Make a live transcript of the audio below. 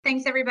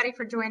Thanks everybody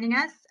for joining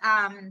us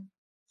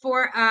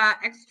for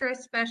extra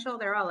special,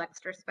 they're all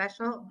extra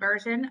special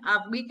version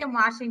of Week in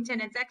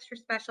Washington. It's extra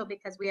special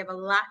because we have a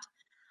lot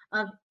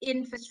of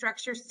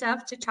infrastructure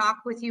stuff to talk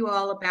with you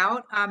all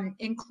about,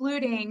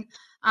 including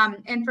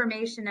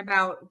information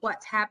about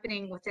what's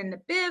happening within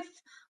the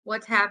BIF,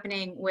 what's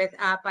happening with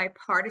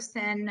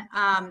bipartisan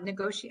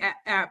negotiation,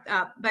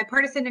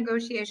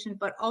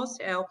 but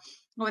also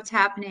what's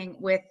happening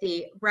with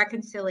the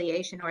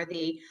reconciliation or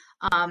the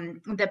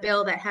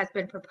bill that has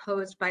been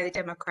proposed by the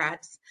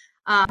Democrats.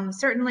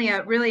 Certainly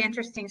a really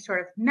interesting sort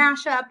of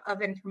mashup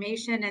of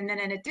information. And then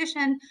in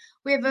addition,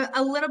 we have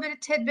a little bit of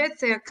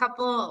tidbits, a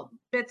couple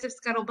bits of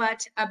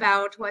scuttlebutt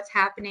about what's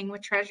happening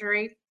with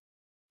Treasury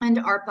and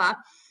ARPA,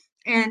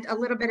 and a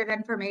little bit of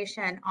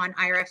information on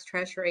IRS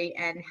Treasury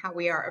and how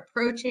we are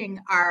approaching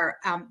our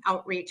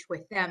outreach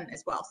with them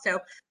as well. So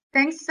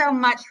thanks so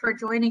much for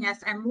joining us.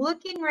 I'm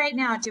looking right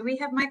now. Do we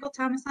have Michael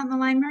Thomas on the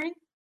line, Maureen?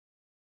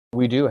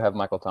 We do have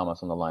Michael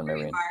Thomas on the line,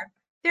 Maureen.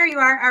 There you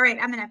are. All right,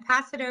 I'm going to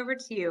pass it over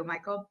to you,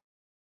 Michael.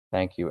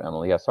 Thank you,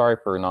 Emily. Yeah, sorry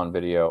for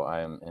non-video. I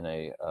am in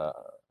a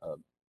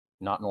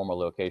not normal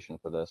location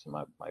for this, and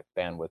my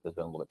bandwidth has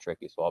been a little bit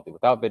tricky, so I'll be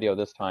without video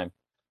this time.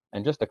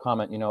 And just a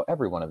comment,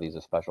 every one of these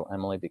is special,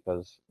 Emily,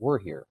 because we're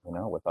here,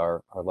 with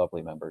our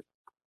lovely members.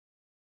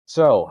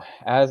 So,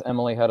 as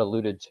Emily had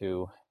alluded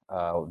to,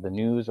 the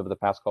news over the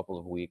past couple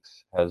of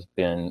weeks has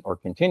been, or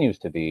continues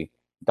to be,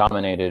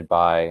 dominated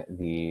by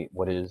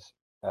what is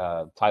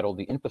titled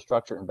the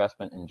Infrastructure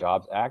Investment and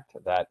Jobs Act.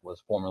 That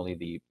was formerly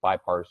the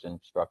Bipartisan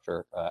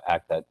Infrastructure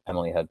Act that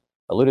Emily had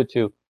alluded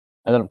to.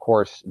 And then, of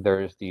course,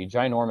 there's the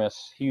ginormous,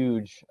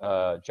 huge,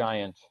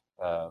 giant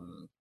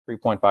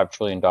 $3.5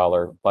 trillion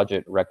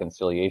budget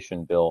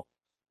reconciliation bill,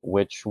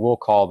 which we'll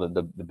call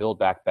the Build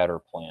Back Better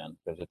plan,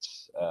 because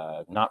it's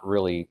not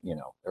really,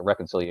 a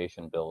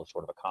reconciliation bill is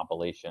sort of a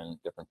compilation,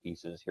 different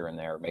pieces here and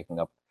there, making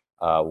up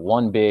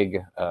one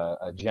big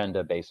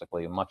agenda,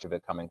 basically, much of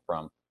it coming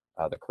from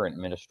the current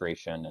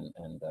administration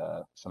and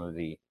some of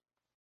the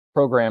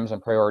programs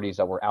and priorities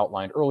that were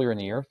outlined earlier in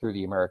the year through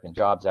the American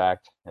Jobs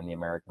Act and the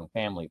American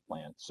Family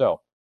Plan. So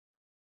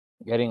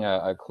getting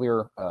a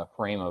clear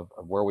frame of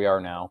where we are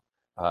now,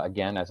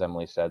 again, as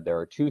Emily said, there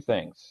are two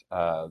things.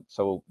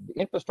 So the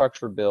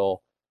infrastructure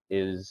bill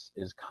is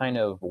kind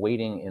of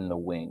waiting in the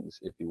wings,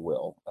 if you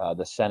will.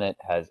 The Senate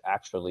has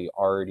actually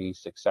already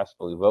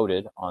successfully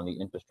voted on the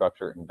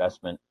Infrastructure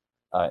Investment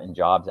and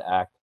Jobs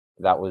Act.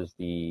 That was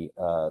the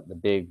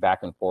big back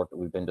and forth that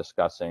we've been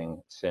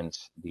discussing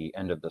since the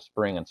end of the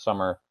spring and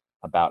summer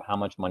about how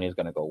much money is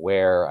going to go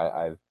where.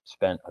 I've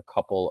spent a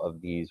couple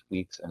of these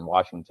weeks in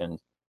Washington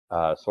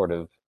sort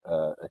of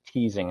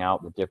teasing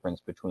out the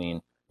difference between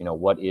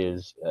what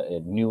is a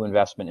new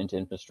investment into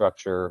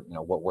infrastructure,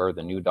 where are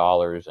the new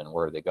dollars and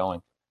where are they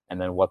going, and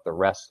then what the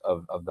rest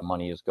of the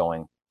money is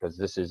going, because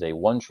this is a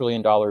 $1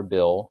 trillion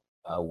bill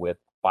with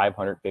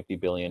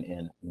 $550 billion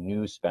in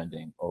new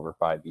spending over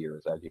 5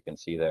 years, as you can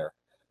see there.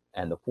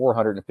 And the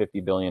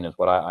 $450 billion is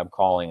what I'm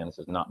calling, and this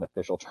is not an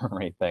official term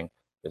or anything,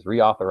 is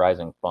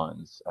reauthorizing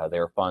funds. They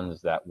are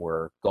funds that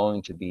were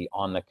going to be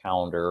on the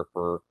calendar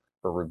for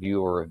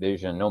review or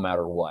revision no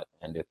matter what.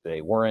 And if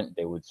they weren't,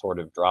 they would sort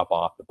of drop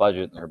off the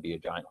budget and there'd be a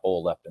giant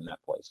hole left in that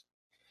place.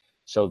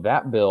 So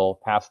that bill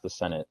passed the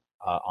Senate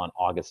on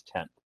August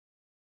 10th.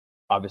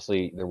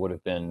 Obviously, there would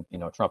have been,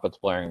 trumpets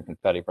blaring and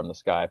confetti from the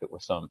sky if it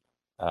was some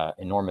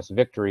enormous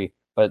victory,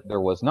 but there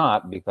was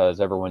not, because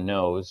everyone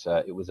knows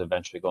it was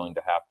eventually going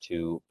to have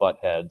to butt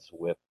heads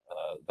with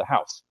the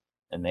House,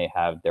 and they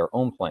have their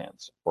own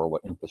plans for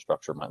what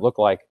infrastructure might look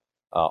like,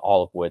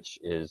 all of which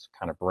is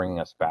kind of bringing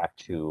us back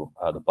to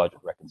the budget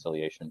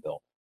reconciliation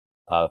bill.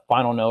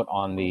 Final note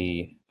on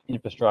the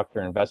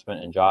Infrastructure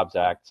Investment and Jobs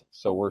Act.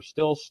 So we're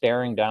still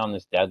staring down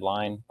this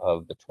deadline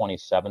of the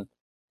 27th.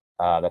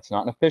 That's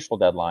not an official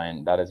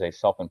deadline. That is a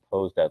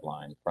self-imposed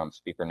deadline from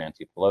Speaker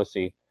Nancy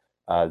Pelosi.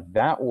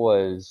 That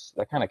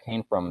kind of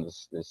came from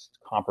this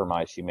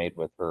compromise she made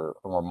with her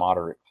more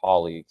moderate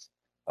colleagues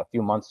a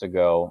few months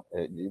ago.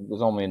 It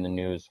was only in the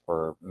news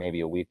for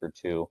maybe a week or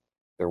two.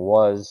 There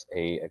was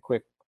a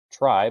quick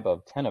tribe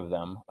of 10 of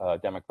them,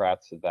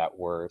 Democrats, that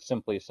were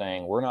simply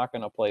saying, we're not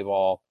going to play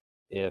ball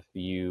if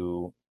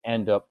you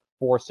end up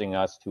forcing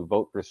us to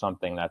vote for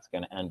something that's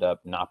going to end up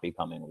not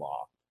becoming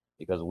law,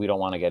 because we don't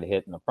want to get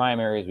hit in the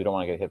primaries. We don't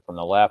want to get hit from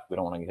the left. We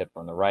don't want to get hit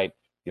from the right.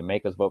 If you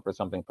make us vote for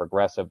something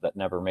progressive that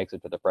never makes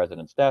it to the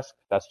president's desk,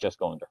 that's just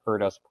going to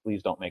hurt us.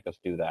 Please don't make us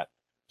do that.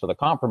 So the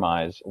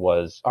compromise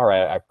was, all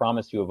right, I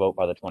promise you a vote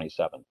by the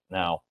 27th.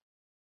 Now,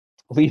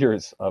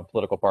 leaders of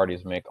political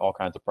parties make all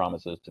kinds of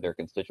promises to their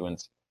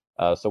constituents.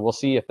 So we'll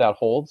see if that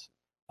holds.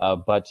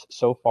 But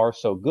so far,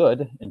 so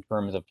good in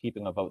terms of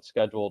keeping a vote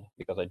scheduled,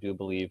 because I do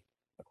believe,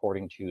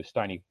 according to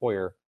Steny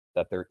Hoyer,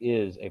 that there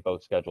is a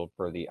vote scheduled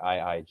for the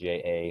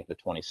IIJA the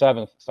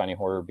 27th, Steny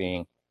Hoyer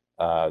being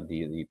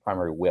the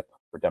primary whip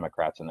for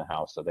Democrats in the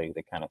House. So they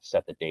kind of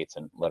set the dates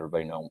and let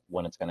everybody know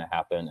when it's going to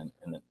happen,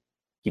 and it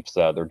keeps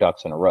their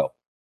ducks in a row.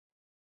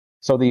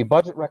 So the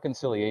budget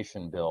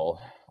reconciliation bill,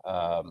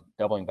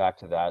 doubling back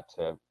to that,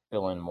 to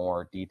fill in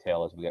more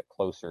detail as we get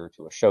closer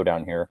to a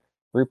showdown here.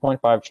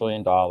 $3.5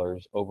 trillion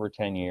over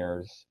 10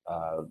 years.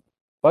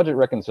 Budget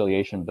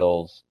reconciliation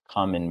bills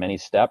come in many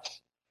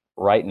steps.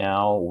 Right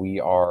now,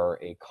 we are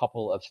a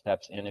couple of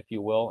steps in, if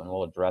you will, and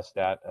we'll address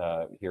that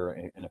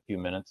here in a few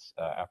minutes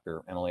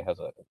after Emily has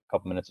a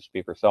couple minutes to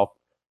speak herself.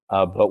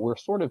 But we're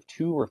sort of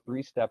 2 or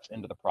 3 steps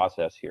into the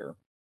process here.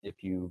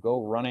 If you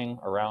go running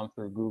around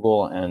through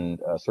Google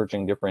and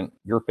searching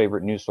your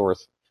favorite news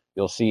source,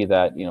 you'll see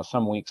that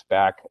some weeks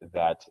back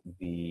that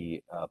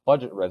the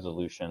budget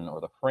resolution or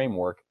the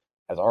framework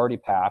has already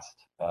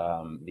passed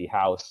the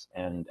House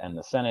and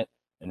the Senate.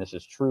 And this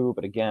is true,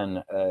 but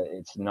again,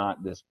 it's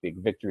not this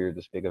big victory or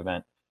this big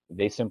event.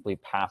 They simply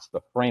passed the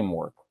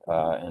framework,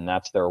 and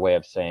that's their way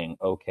of saying,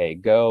 okay,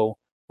 go.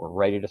 We're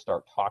ready to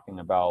start talking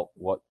about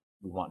what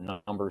we want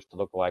numbers to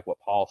look like, what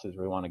policies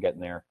we want to get in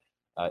there.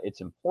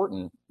 It's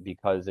important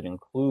because it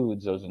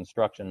includes those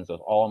instructions, those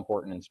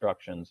all-important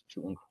instructions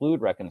to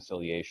include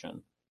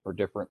reconciliation for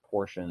different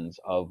portions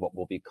of what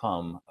will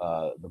become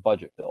the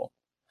budget bill.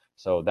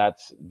 So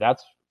that's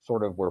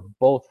sort of where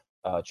both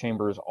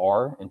chambers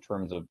are in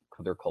terms of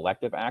their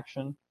collective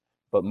action.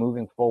 But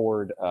moving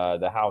forward,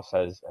 the House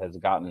has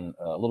gotten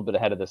a little bit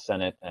ahead of the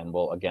Senate, and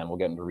we'll get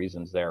into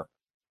reasons there.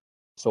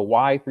 So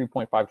why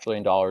 $3.5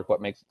 trillion?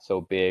 What makes it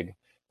so big?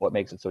 What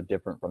makes it so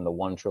different from the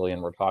 $1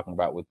 trillion we're talking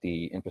about with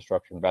the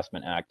Infrastructure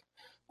Investment Act?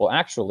 Well,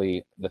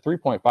 actually, the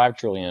 $3.5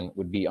 trillion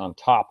would be on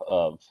top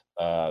of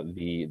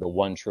the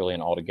 $1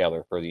 trillion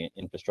altogether for the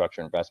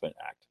Infrastructure Investment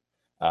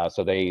Act.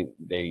 So they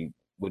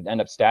would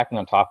end up stacking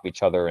on top of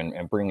each other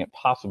and bring it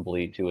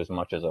possibly to as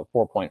much as a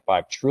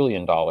 $4.5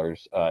 trillion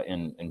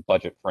in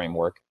budget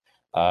framework,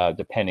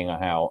 depending on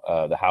how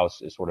the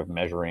House is sort of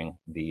measuring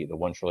the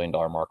 $1 trillion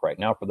mark right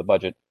now for the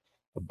budget.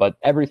 But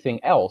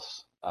everything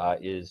else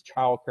is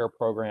child care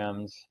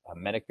programs,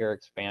 Medicare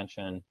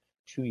expansion,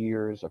 2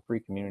 years of free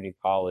community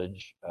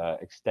college,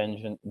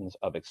 extensions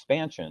of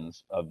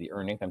expansions of the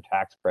earned income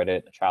tax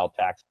credit, the child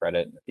tax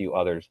credit, and a few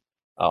others.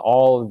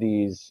 All of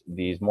these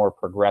more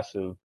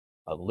progressive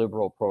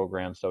liberal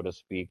programs, so to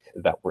speak,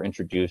 that were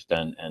introduced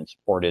and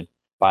supported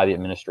by the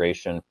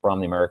administration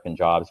from the American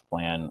Jobs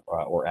Plan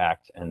or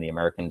Act and the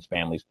Americans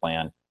Families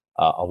Plan.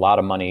 A lot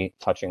of money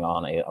touching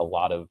on a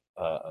lot of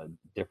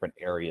different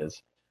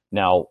areas.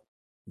 Now,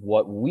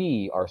 what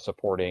we are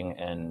supporting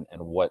and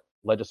what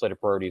legislative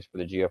priorities for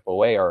the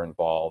GFOA are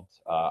involved,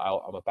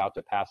 I'm about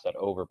to pass that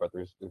over, but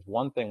there's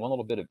one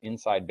little bit of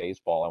inside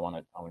baseball I want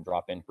to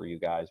drop in for you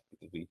guys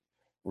because we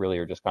really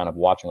are just kind of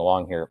watching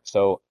along here.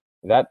 So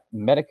that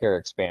Medicare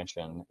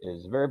expansion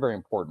is very, very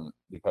important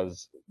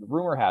because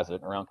rumor has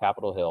it around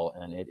Capitol Hill,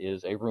 and it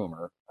is a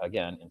rumor,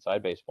 again,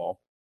 inside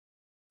baseball,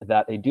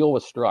 that a deal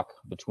was struck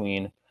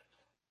between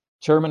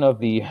chairman of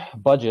the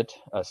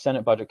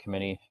Senate Budget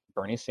Committee,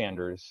 Bernie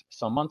Sanders,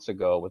 some months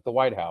ago with the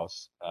White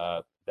House,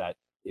 that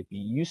if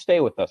you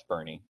stay with us,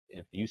 Bernie,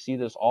 if you see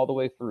this all the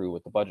way through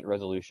with the budget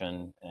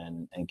resolution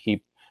and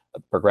keep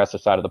the progressive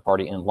side of the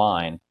party in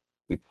line,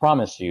 we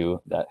promise you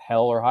that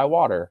hell or high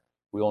water,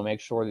 we will make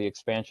sure the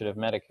expansion of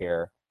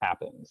Medicare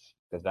happens,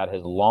 because that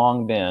has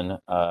long been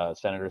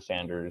Senator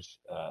Sanders'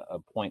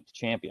 point to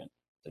champion,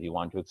 that he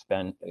wanted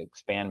to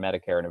expand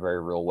Medicare in a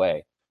very real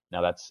way.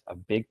 Now, that's a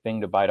big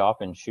thing to bite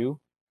off and chew.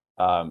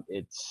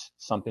 It's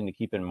something to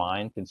keep in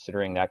mind,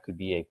 considering that could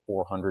be a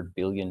 $400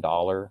 billion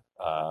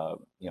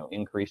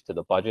increase to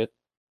the budget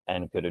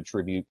and could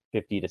attribute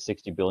 50 to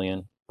 60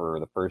 billion for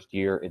the first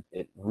year.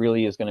 It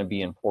really is going to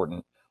be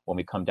important when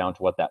we come down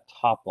to what that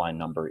top line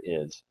number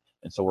is.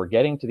 And so we're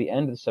getting to the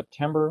end of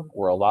September,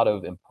 where a lot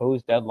of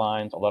imposed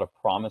deadlines, a lot of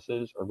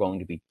promises are going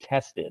to be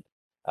tested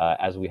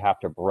as we have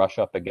to brush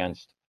up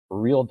against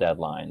real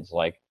deadlines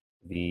like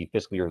the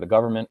fiscal year of the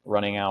government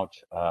running out,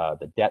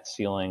 the debt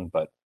ceiling.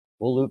 But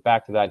we'll loop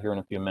back to that here in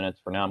a few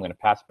minutes. For now, I'm going to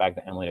pass back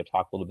to Emily to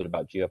talk a little bit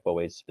about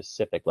GFOA's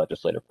specific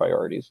legislative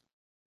priorities.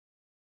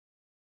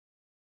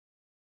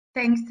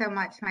 Thanks so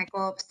much,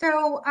 Michael.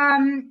 So,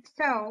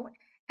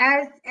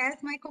 as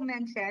Michael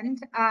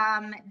mentioned,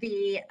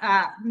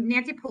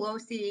 Nancy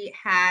Pelosi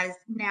has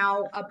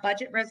now a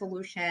budget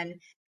resolution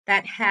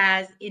that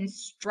has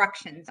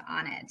instructions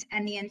on it,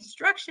 and the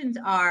instructions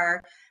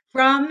are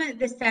from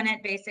the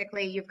Senate.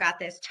 Basically, you've got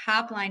this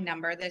top line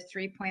number, this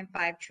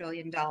 $3.5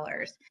 trillion.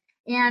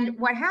 And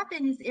what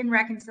happens in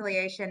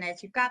reconciliation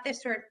is you've got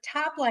this sort of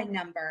top line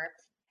number,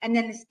 and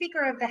then the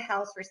Speaker of the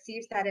House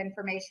receives that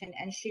information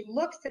and she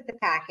looks at the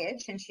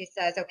package and she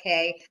says,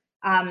 okay,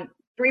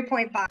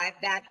 3.5,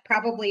 that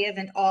probably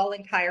isn't all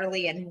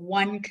entirely in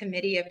one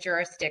committee of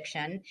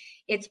jurisdiction.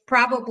 It's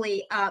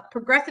probably a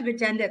progressive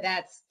agenda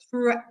that's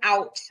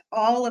throughout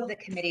all of the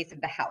committees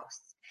of the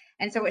House.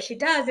 And so what she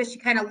does is she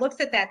kind of looks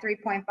at that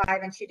 3.5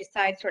 and she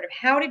decides sort of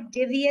how to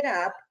divvy it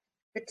up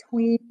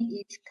between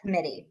each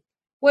committee,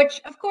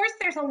 which of course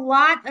there's a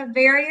lot of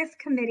various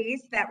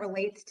committees that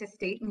relates to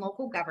state and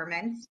local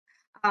governments,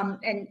 and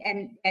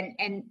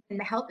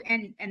the health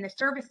and the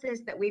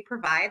services that we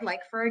provide,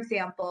 like for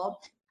example,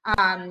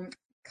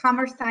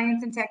 commerce,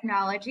 science, and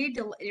technology,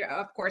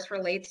 of course,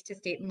 relates to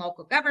state and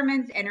local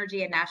governments,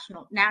 energy and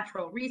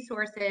natural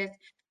resources,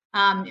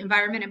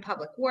 Environment and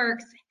Public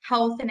Works,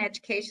 Health and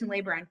Education,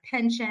 Labor and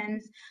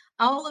Pensions,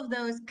 all of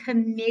those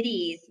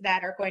committees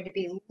that are going to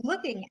be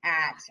looking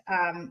at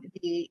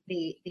the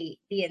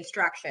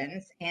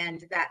instructions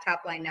and that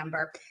top line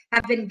number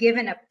have been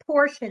given a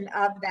portion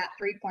of that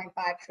 $3.5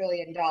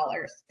 trillion.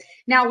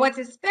 Now, what's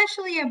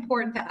especially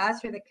important to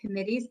us, or the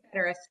committees that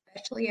are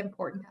especially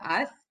important to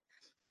us,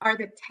 are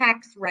the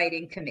tax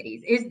writing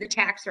committees, is the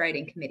tax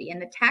writing committee.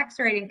 And the tax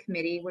writing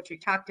committee, which we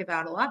talked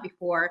about a lot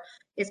before,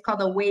 is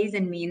called the Ways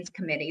and Means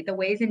Committee. The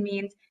Ways and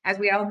Means, as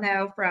we all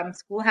know from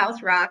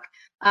Schoolhouse Rock,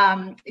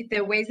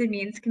 the Ways and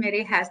Means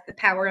Committee has the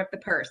power of the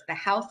purse. The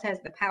House has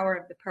the power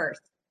of the purse.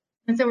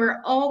 And so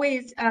we're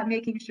always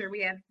making sure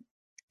we have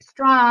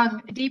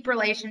strong, deep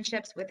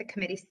relationships with the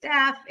committee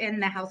staff in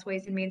the House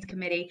Ways and Means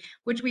Committee,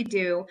 which we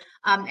do.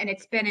 And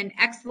it's been an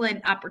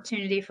excellent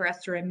opportunity for us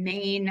to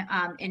remain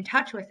in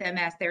touch with them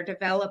as they're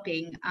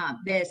developing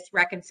this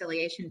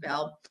reconciliation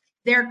bill.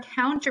 Their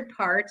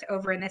counterpart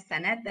over in the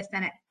Senate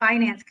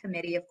Finance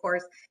Committee, of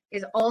course,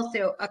 is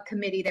also a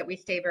committee that we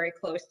stay very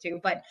close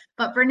to. But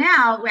for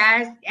now,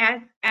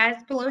 as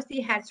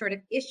Pelosi has sort of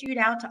issued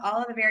out to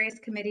all of the various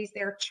committees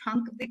their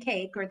chunk of the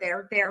cake, or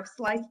their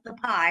slice of the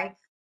pie,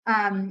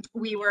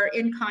 we were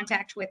in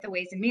contact with the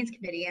Ways and Means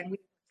Committee, and we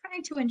were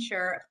trying to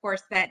ensure, of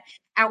course, that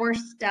our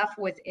stuff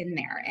was in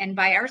there. And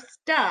by our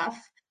stuff,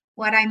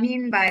 what I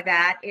mean by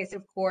that is,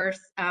 of course,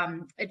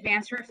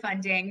 advance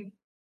refunding,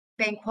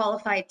 bank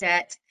qualified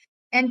debt,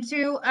 and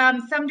to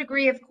some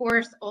degree, of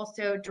course,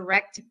 also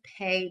direct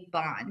pay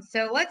bonds.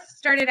 So let's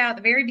start it out at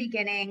the very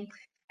beginning,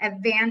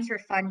 advance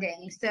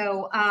refunding.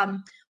 So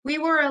we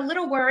were a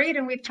little worried,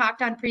 and we've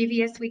talked on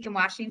previous Week in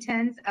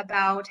Washington's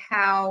about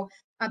how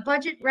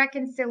budget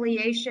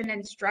reconciliation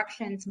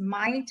instructions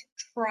might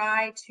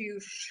try to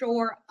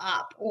shore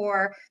up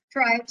or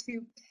try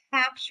to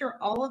capture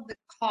all of the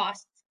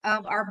costs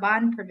of our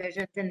bond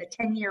provisions in the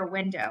 10-year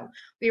window.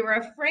 We were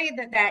afraid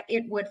that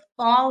it would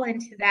fall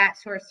into that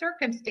sort of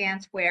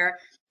circumstance where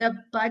the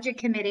budget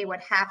committee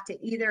would have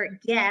to either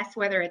guess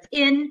whether it's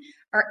in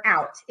or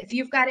out. If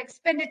you've got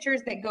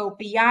expenditures that go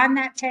beyond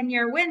that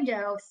 10-year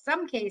window,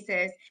 some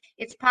cases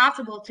it's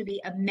possible to be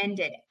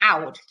amended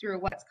out through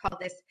what's called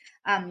this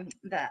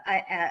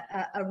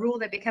a rule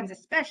that becomes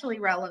especially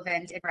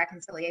relevant in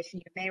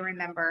reconciliation. You may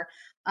remember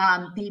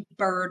the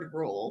Byrd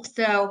rule.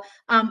 So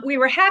we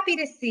were happy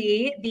to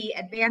see the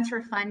advance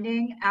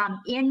refunding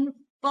in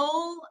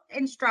full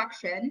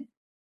instruction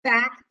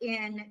back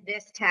in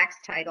this tax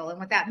title. And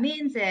what that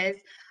means is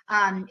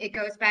it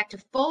goes back to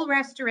full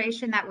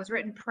restoration that was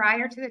written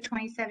prior to the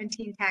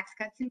 2017 Tax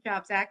Cuts and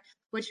Jobs Act,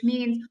 which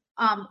means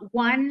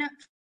one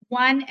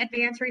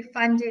advance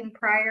refunding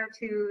prior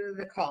to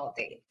the call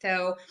date.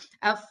 So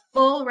a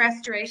full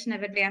restoration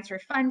of advance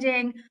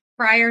refunding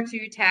prior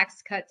to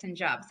Tax Cuts and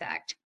Jobs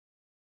Act.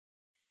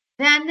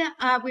 Then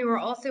we were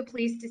also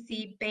pleased to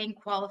see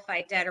bank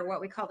qualified debt, or what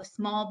we call the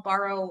small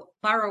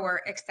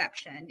borrower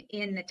exception,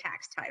 in the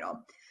tax title.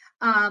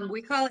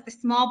 We call it the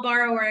small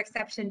borrower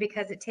exception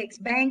because it takes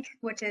bank,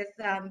 which is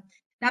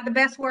not the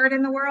best word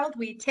in the world.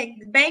 We take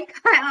the bank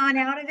on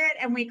out of it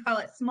and we call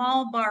it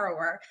small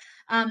borrower.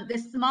 The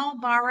small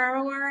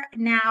borrower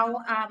now,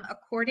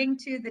 according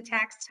to the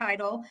tax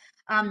title,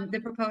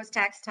 the proposed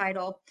tax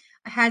title,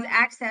 has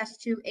access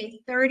to a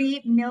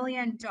 $30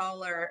 million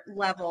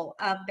level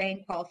of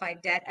bank qualified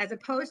debt, as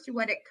opposed to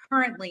what it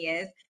currently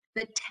is,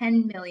 the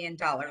 $10 million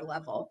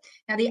level.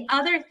 Now, the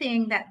other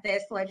thing that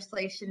this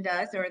legislation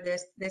does, or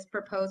this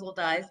proposal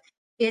does,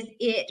 is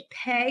it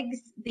pegs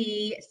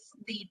the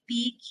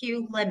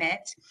BQ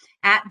limit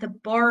at the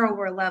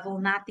borrower level,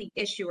 not the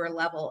issuer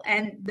level.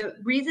 And the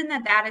reason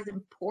that is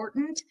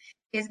important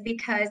is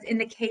because in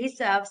the case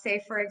of,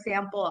 say, for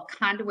example, a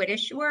conduit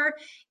issuer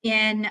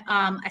in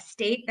a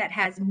state that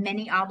has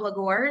many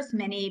obligors,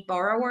 many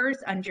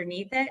borrowers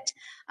underneath it,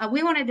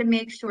 we wanted to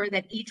make sure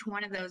that each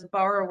one of those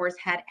borrowers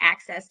had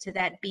access to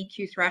that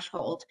BQ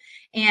threshold.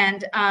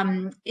 And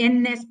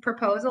in this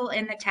proposal,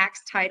 in the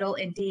tax title,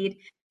 indeed,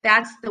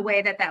 that's the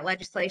way that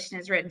legislation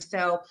is written.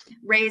 So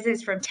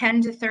raises from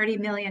 $10 to $30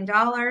 million,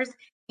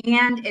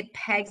 and it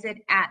pegs it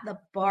at the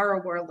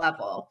borrower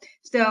level.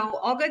 So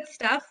all good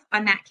stuff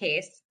on that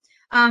case.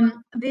 The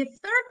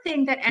third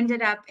thing that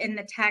ended up in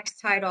the tax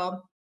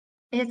title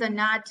is a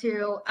nod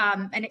to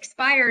an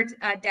expired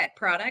debt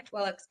product,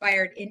 well,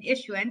 expired in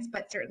issuance,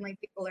 but certainly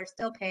people are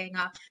still paying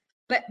off,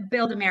 but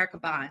Build America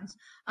bonds.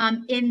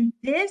 In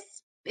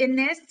this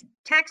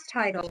tax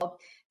title,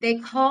 they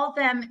call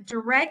them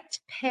direct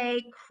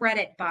pay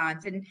credit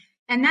bonds.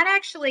 And that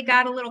actually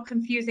got a little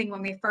confusing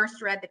when we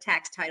first read the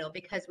tax title,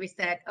 because we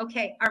said,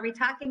 okay, are we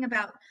talking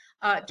about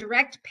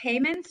direct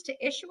payments to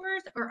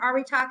issuers, or are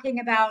we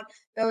talking about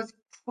those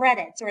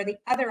credits or the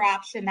other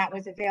option that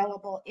was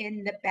available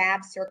in the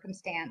BAB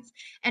circumstance?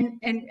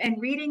 And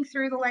reading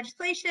through the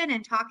legislation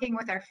and talking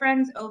with our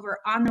friends over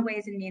on the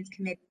Ways and Means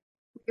Committee,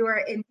 we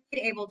were indeed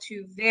able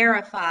to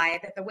verify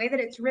that the way that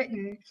it's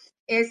written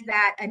is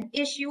that an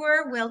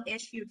issuer will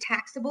issue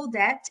taxable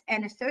debt,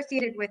 and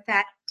associated with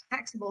that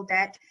taxable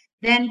debt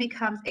then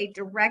becomes a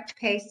direct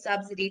pay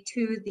subsidy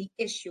to the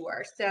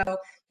issuer. So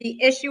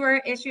the issuer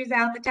issues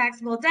out the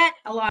taxable debt.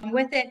 Along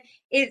with it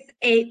is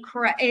a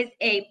credit,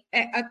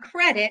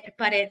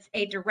 but it's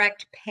a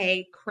direct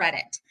pay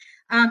credit.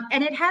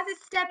 And it has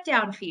a step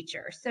down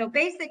feature. So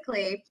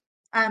basically,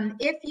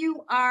 if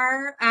you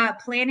are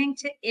planning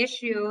to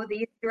issue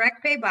these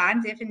direct pay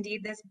bonds, if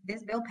indeed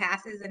this bill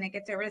passes and it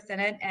gets over the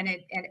Senate and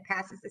it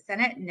passes the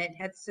Senate and it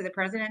heads to the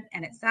president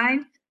and it's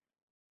signed,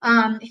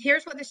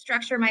 here's what the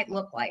structure might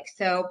look like.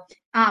 So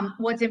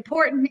what's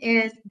important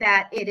is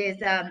that it is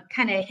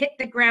kind of hit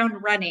the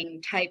ground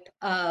running type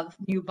of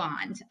new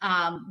bond.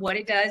 What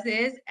it does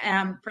is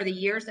for the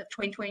years of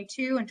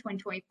 2022 and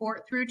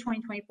 2024 through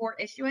 2024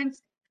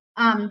 issuance,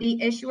 the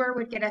issuer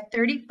would get a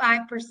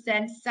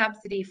 35%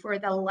 subsidy for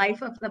the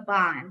life of the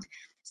bond.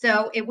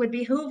 So it would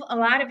behoove a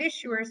lot of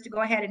issuers to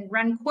go ahead and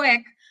run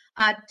quick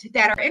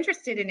that are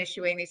interested in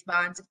issuing these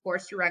bonds, of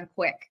course, to run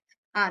quick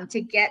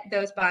to get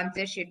those bonds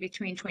issued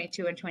between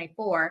 22 and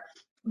 24.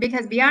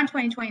 Because beyond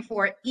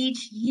 2024,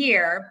 each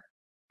year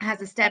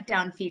has a step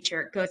down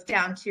feature. It goes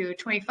down to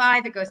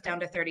 25, it goes down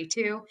to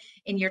 32.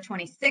 In year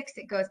 26,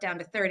 it goes down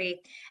to 30.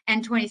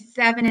 And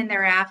 27 and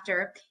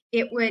thereafter,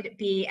 it would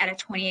be at a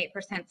 28%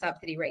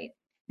 subsidy rate.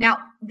 Now,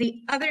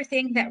 the other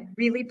thing that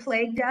really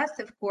plagued us,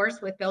 of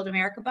course, with Build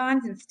America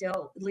bonds and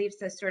still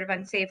leaves a sort of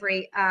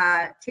unsavory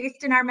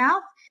taste in our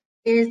mouth,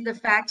 is the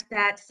fact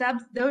that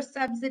those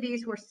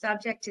subsidies were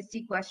subject to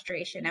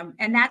sequestration.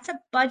 And that's a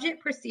budget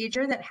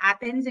procedure that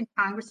happens in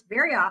Congress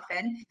very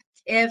often.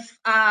 If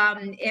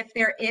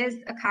there is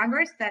a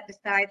Congress that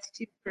decides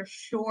to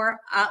shore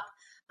up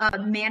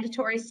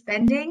mandatory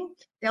spending,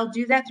 they'll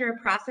do that through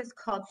a process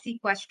called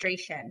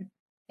sequestration.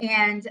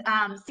 And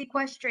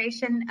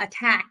sequestration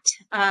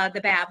attacked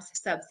the BABS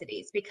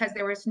subsidies because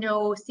there was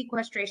no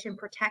sequestration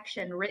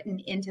protection written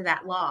into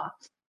that law.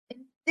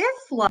 In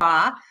this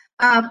law,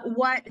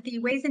 what the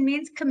Ways and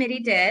Means Committee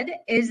did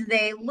is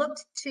they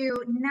looked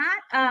to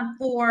not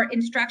for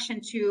instruction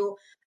to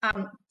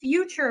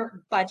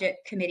future budget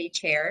committee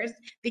chairs,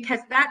 because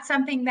that's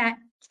something that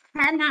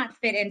cannot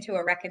fit into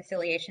a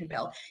reconciliation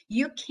bill.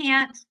 You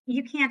can't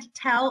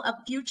tell a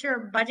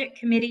future budget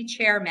committee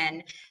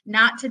chairman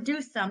not to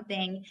do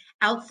something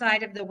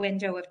outside of the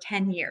window of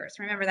 10 years.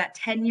 Remember, that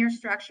 10-year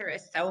structure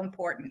is so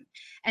important.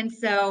 And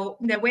so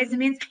the Ways and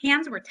Means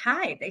hands were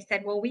tied. They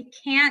said, well, we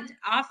can't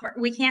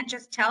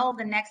just tell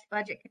the next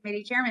budget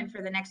committee chairman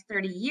for the next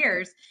 30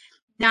 years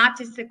not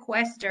to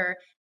sequester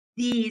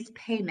these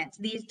payments,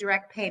 these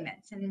direct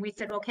payments. And we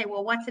said, okay,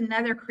 well, what's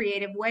another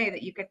creative way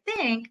that you could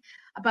think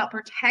about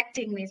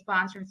protecting these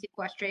bonds from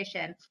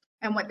sequestration?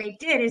 And what they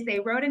did is they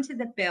wrote into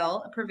the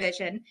bill a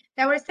provision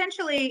that would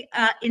essentially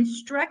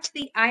instruct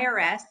the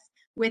IRS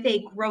with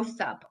a gross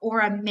up or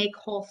a make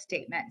whole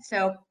statement.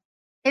 So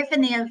if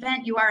in the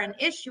event you are an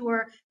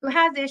issuer who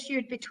has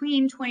issued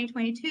between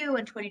 2022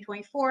 and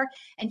 2024,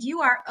 and you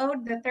are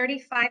owed the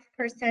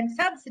 35%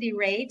 subsidy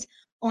rate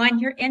on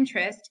your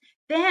interest,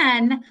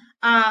 then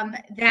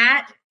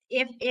that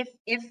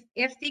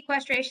if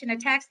sequestration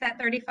attacks that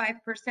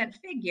 35%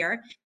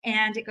 figure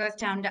and it goes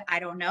down to, I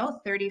don't know,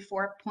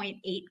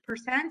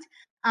 34.8%,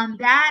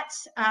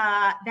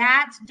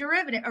 that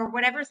derivative or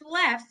whatever's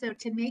left, so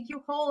to make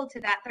you whole to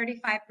that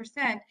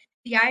 35%,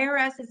 the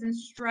IRS is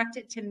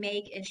instructed to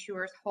make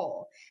issuers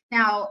whole.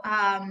 Now,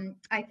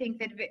 I think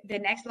that the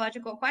next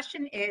logical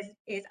question is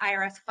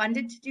IRS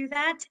funded to do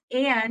that?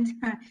 And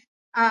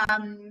how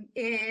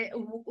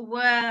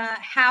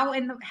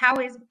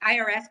is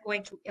IRS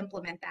going to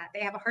implement that?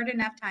 They have a hard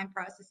enough time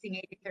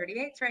processing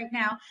 8038s right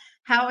now.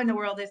 How in the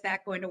world is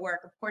that going to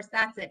work? Of course,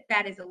 that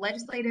is a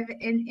legislative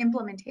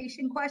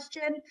implementation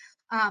question,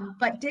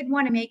 but did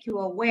want to make you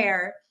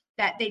aware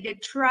that they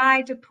did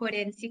try to put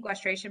in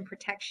sequestration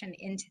protection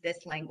into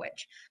this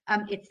language.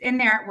 It's in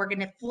there. We're going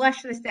to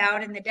flesh this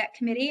out in the debt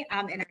committee,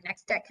 in our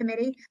next debt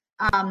committee.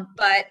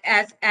 But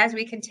as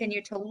we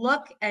continue to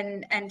look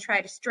and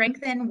try to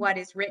strengthen what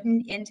is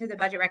written into the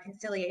budget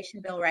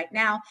reconciliation bill right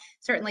now,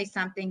 certainly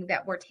something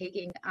that we're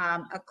taking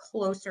a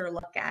closer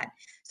look at.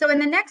 So in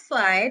the next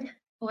slide,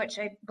 which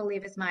I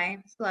believe is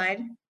my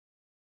slide.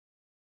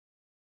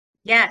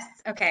 Yes,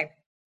 okay.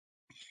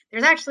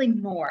 There's actually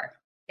more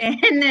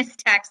in this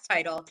tax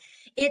title.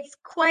 It's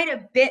quite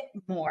a bit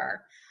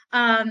more.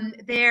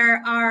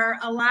 There are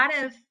a lot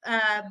of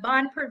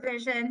bond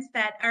provisions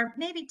that are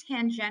maybe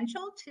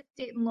tangential to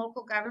state and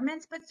local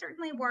governments, but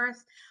certainly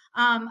worth,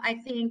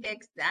 I think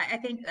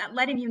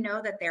letting you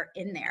know that they're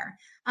in there.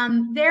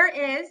 There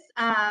is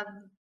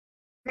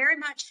very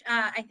much,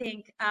 I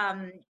think,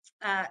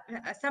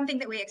 something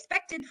that we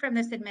expected from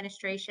this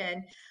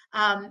administration,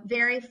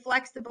 very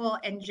flexible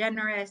and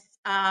generous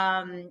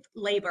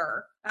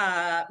labor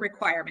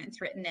requirements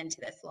written into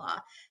this law.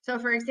 So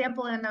for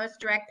example, in those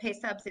direct pay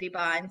subsidy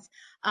bonds,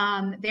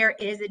 there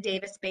is a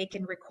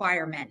Davis-Bacon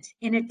requirement.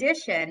 In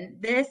addition,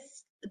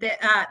 this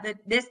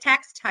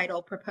tax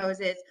title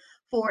proposes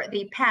for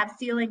the PAB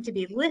ceiling to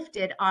be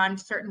lifted on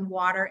certain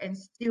water and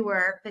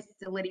sewer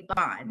facility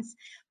bonds.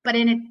 But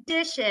in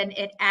addition,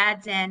 it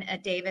adds in a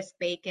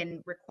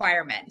Davis-Bacon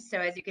requirement. So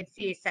as you can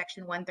see,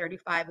 section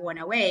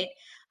 135-108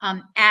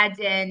 adds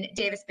in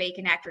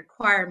Davis-Bacon Act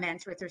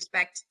requirements with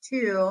respect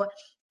to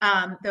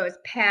those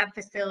PAB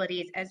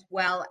facilities as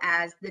well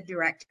as the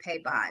direct pay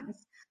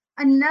bonds.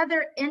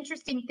 Another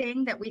interesting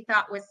thing that we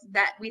thought was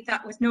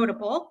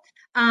notable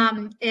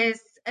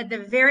is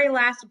the very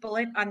last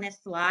bullet on this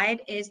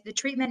slide is the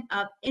treatment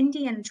of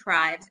Indian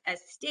tribes as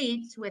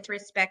states with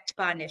respect to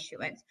bond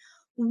issuance.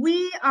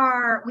 We've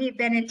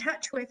been in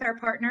touch with our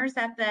partners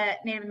at the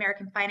Native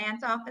American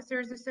Finance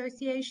Officers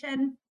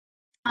Association.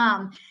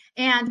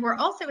 And we're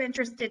also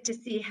interested to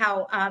see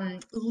how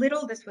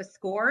little this was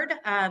scored.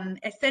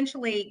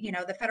 Essentially,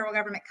 the federal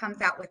government comes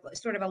out with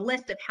sort of a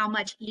list of how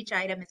much each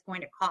item is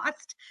going to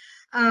cost.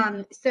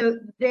 So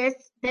this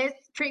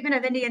treatment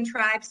of Indian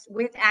tribes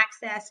with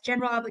access,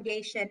 general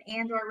obligation,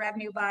 and/or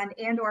revenue bond,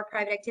 and/or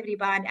private activity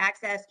bond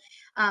access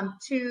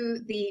to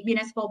the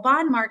municipal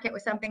bond market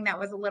was something that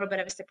was a little bit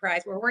of a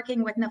surprise. We're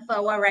working with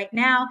NAFOA right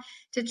now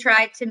to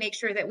try to make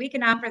sure that we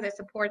can offer the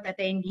support that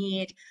they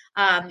need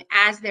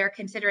as they're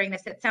considering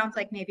this. It sounds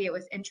like maybe it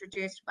was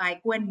introduced by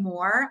Gwen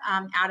Moore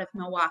out of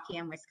Milwaukee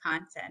and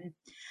Wisconsin.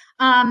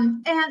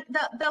 And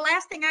the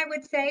last thing I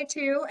would say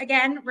too,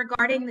 again,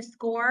 regarding the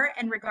score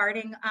and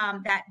regarding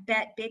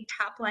that big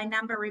top line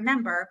number,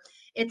 remember,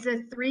 it's a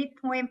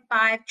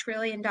 $3.5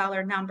 trillion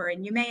number.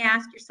 And you may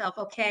ask yourself,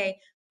 okay,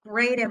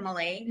 great,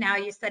 Emily. Now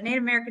you said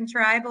Native American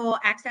tribal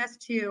access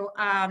to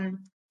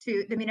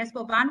the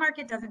municipal bond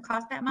market doesn't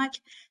cost that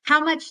much.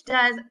 How much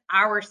does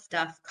our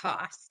stuff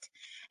cost?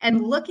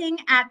 And looking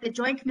at the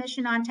Joint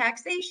Commission on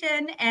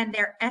Taxation and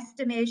their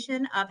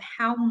estimation of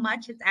how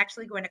much it's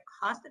actually going to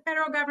cost the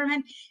federal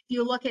government, if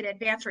you look at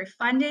advance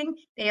refunding,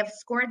 they have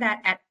scored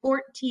that at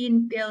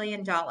 $14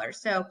 billion.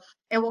 So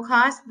it will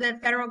cost the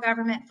federal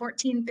government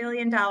 $14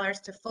 billion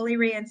to fully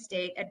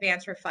reinstate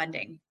advance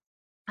refunding.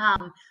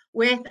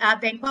 With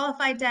bank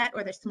qualified debt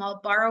or the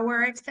small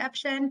borrower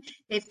exception,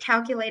 they've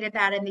calculated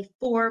that in the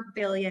 $4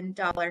 billion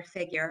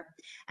figure.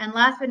 And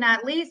last but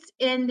not least,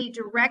 in the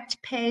direct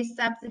pay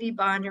subsidy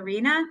bond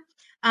arena,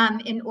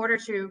 in order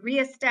to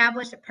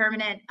reestablish a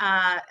permanent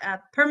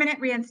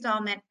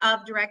reinstallment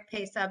of direct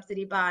pay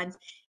subsidy bonds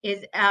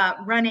is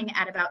running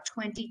at about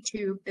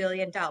 $22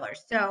 billion.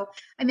 So,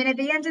 I mean, at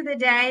the end of the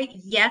day,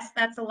 yes,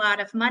 that's a lot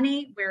of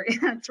money. We're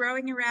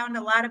throwing around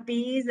a lot of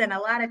B's and a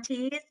lot of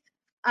T's.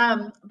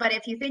 But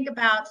if you think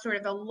about sort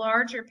of the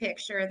larger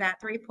picture, that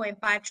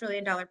 $3.5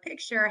 trillion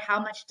picture, how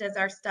much does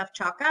our stuff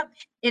chalk up?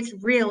 It's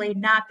really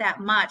not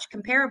that much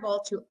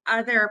comparable to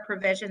other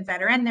provisions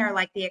that are in there,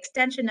 like the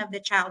extension of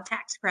the child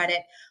tax credit,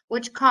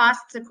 which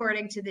costs,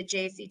 according to the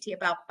JCT,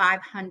 about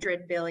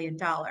 $500 billion.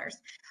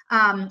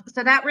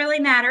 So that really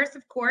matters,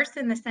 of course,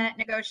 in the Senate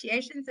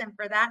negotiations. And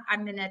for that,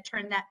 I'm going to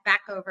turn that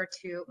back over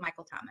to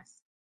Michael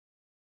Thomas.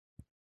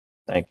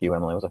 Thank you,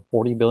 Emily. Was it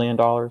 $40 billion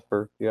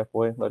for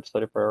UFOA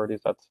legislative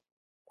priorities? That's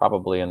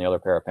probably in the other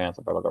pair of pants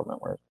the federal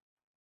government wears.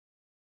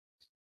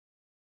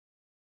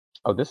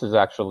 Oh, this is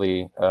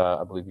actually,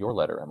 I believe, your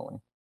letter, Emily.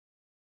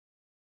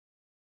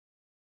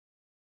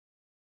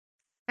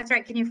 That's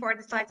right. Can you forward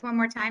the slides one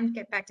more time to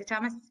get back to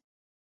Thomas?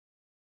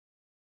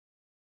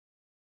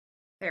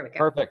 There we go.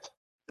 Perfect.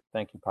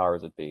 Thank you,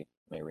 powers that be,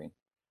 Maureen.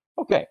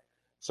 Okay.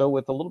 So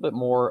with a little bit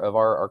more of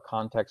our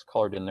context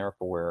colored in there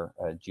for where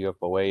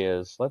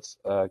GFOA is, let's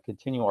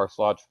continue our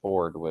slouch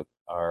forward with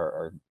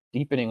our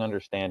deepening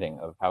understanding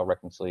of how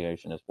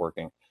reconciliation is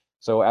working.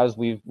 So as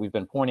we've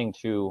been pointing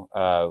to,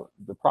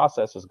 the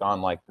process has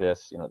gone like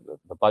this. You know,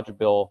 the budget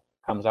bill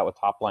comes out with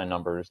top line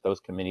numbers. Those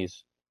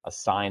committees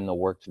assign the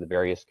work to the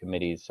various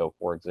committees. So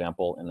for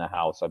example, in the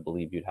House, I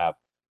believe you'd have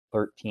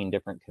 13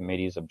 different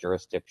committees of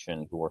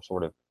jurisdiction who are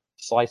sort of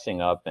slicing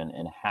up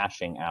and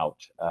hashing out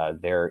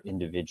their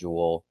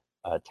individual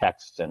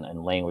texts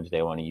and language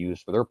they want to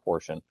use for their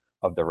portion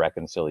of the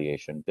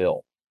reconciliation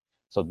bill.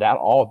 So that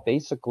all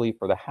basically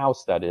for the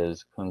House, that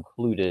is,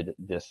 concluded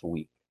this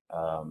week.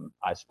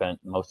 I spent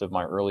most of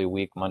my early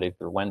week, Monday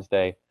through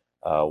Wednesday,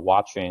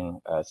 watching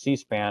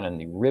C-SPAN and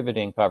the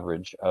riveting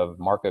coverage of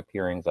markup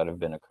hearings that have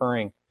been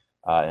occurring,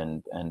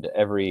 and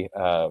every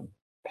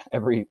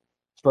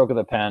stroke of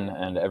the pen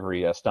and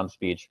every stump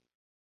speech.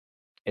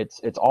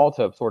 It's all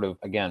to sort of,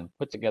 again,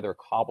 put together,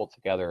 cobble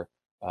together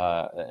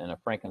in a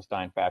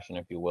Frankenstein fashion,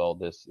 if you will,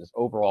 this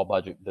overall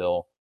budget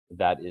bill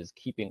that is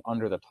keeping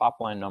under the top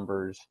line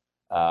numbers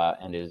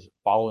and is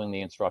following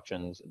the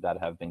instructions that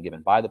have been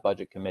given by the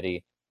Budget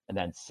Committee and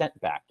then sent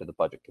back to the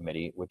Budget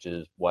Committee, which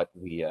is what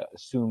we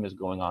assume is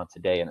going on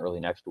today and early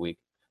next week.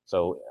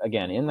 So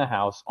again, in the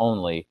House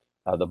only,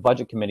 the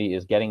Budget Committee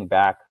is getting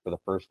back for the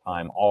first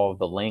time all of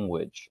the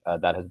language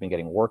that has been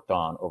getting worked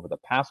on over the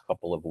past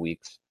couple of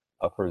weeks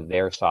for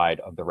their side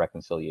of the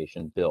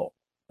reconciliation bill.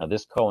 Now,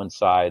 this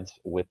coincides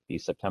with the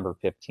September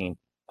 15th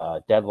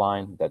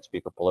deadline that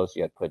Speaker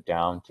Pelosi had put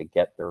down to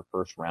get their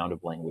first round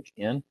of language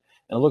in. And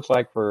it looks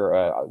like for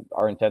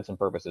our intents and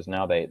purposes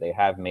now, they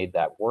have made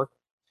that work.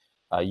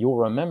 You'll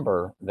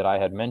remember that I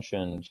had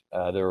mentioned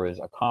there was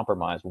a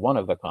compromise, one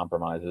of the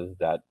compromises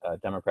that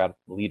Democratic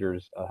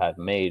leaders had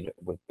made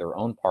with their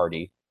own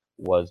party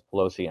was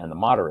Pelosi and the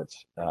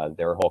moderates.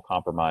 Their whole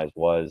compromise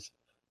was,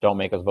 don't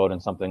make us vote in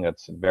something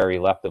that's very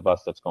left of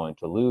us that's going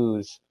to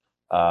lose.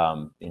 We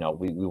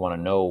want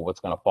to know what's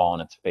going to fall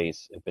on its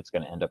face if it's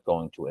going to end up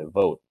going to a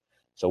vote.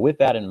 So with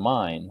that in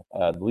mind,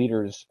 the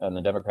leaders in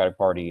the Democratic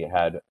Party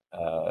had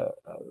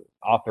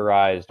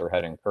authorized or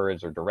had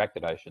encouraged or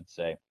directed, I should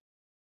say,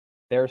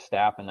 their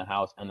staff in the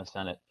House and the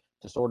Senate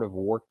to sort of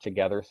work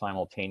together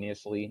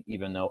simultaneously,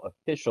 even though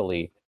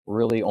officially,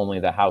 really only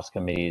the House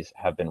committees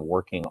have been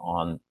working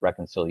on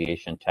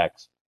reconciliation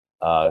text,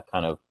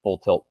 kind of full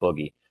tilt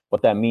boogie.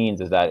 What that means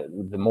is that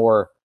the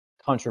more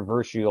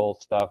controversial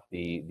stuff,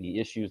 the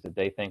issues that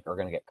they think are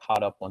going to get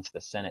caught up once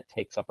the Senate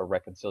takes up a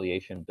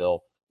reconciliation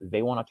bill,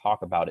 they want to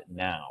talk about it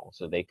now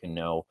so they can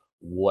know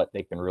what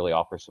they can really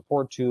offer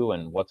support to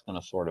and what's going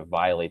to sort of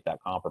violate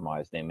that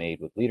compromise they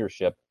made with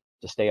leadership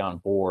to stay on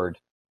board,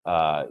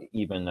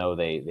 even though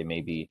they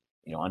may be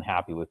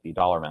unhappy with the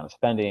dollar amount of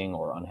spending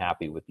or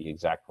unhappy with the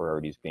exact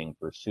priorities being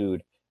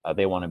pursued.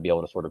 They want to be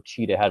able to sort of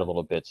cheat ahead a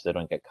little bit so they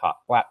don't get caught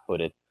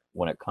flat-footed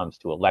when it comes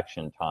to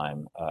election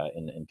time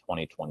in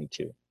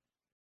 2022.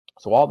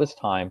 So all this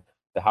time,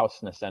 the House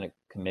and the Senate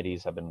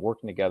committees have been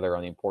working together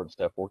on the important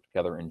stuff, work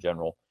together in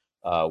general.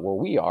 Where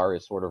we are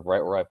is sort of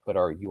right where I put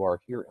our "You Are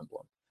Here"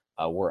 emblem.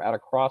 We're at a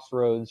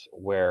crossroads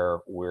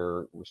where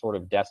we're sort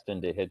of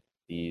destined to hit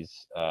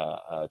these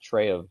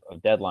tray of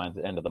deadlines at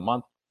the end of the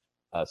month.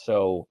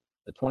 So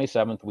the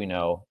 27th, we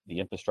know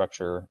the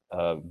infrastructure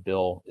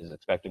bill is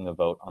expecting a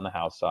vote on the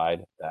House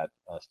side that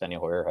Steny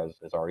Hoyer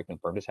has already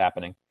confirmed is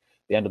happening.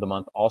 The end of the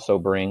month also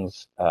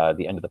brings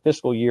the end of the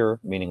fiscal year,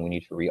 meaning we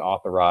need to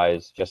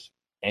reauthorize just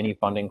any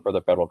funding for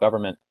the federal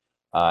government.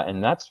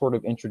 And that's sort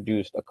of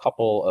introduced a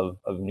couple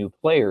of new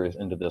players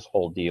into this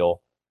whole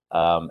deal.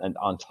 And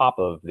on top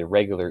of the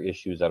regular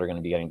issues that are going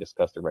to be getting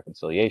discussed at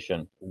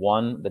reconciliation,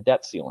 one, the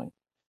debt ceiling.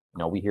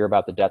 We hear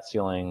about the debt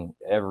ceiling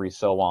every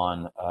so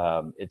on.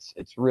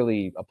 It's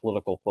really a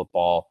political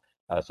football,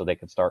 so they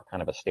can start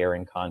kind of a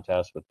staring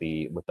contest with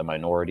the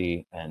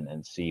minority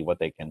and see what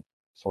they can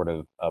sort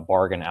of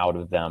bargain out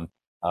of them.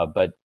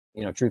 But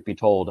truth be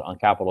told, on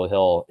Capitol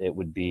Hill, it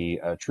would be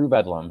a true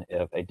bedlam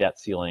if a debt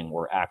ceiling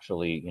were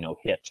actually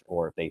hit,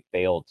 or if they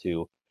failed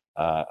to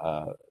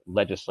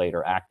legislate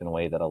or act in a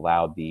way that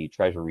allowed the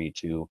Treasury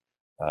to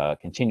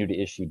continue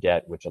to issue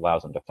debt, which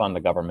allows them to fund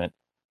the government.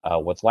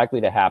 What's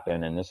likely to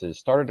happen, and this has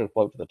started to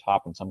float to the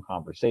top in some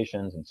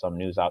conversations and some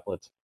news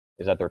outlets,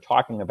 is that they're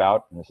talking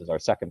about, and this is our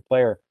second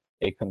player,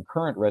 a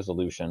concurrent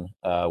resolution,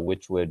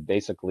 which would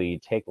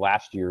basically take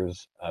last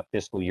year's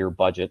fiscal year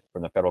budget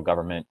from the federal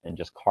government and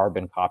just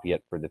carbon copy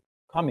it for the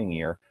coming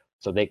year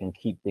so they can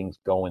keep things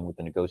going with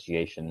the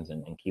negotiations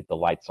and keep the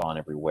lights on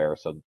everywhere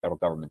so the federal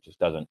government just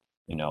doesn't,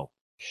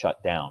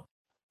 shut down.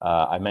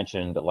 I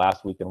mentioned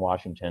last week in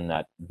Washington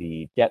that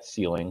the debt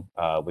ceiling,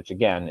 which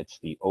again, it's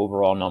the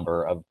overall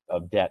number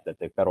of debt that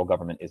the federal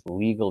government is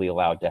legally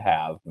allowed to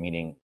have,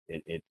 meaning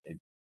it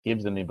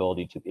gives them the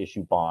ability to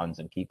issue bonds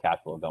and keep cash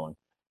flow going.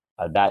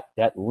 That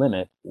debt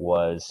limit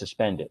was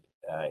suspended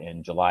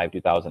in July of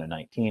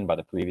 2019 by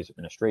the previous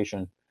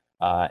administration.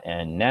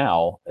 And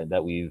now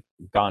that we've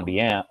gone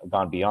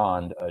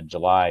beyond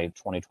July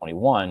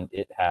 2021,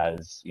 it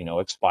has,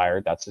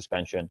 expired, that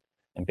suspension.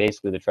 And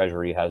basically, the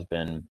Treasury has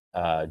been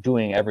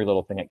doing every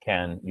little thing it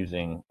can,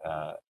 using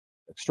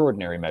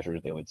extraordinary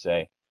measures, they would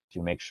say,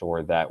 to make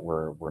sure that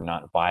we're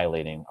not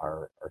violating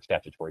our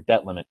statutory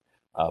debt limit.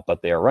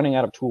 But they are running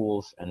out of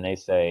tools, and they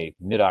say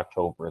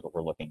mid-October is what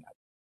we're looking at.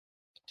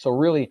 So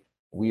really,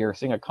 we are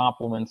seeing a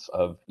confluence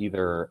of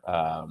either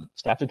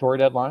statutory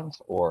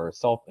deadlines or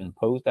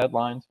self-imposed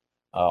deadlines,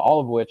 all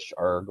of which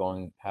are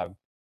going to have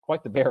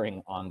quite the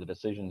bearing on the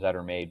decisions that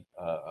are made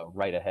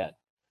right ahead.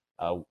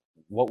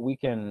 What we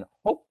can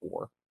hope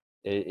for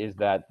is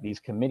that these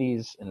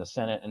committees in the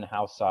Senate and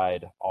House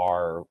side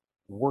are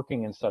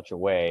working in such a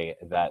way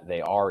that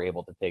they are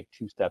able to take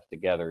two steps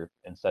together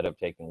instead of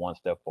taking one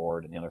step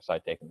forward and the other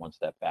side taking one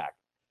step back.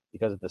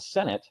 Because the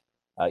Senate,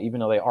 even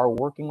though they are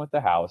working with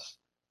the House,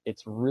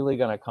 it's really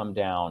going to come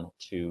down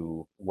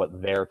to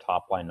what their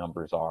top line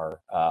numbers are.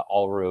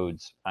 All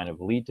roads kind of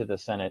lead to the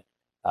Senate,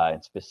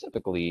 and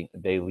specifically,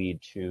 they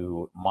lead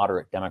to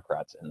moderate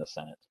Democrats in the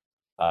Senate.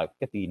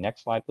 Get the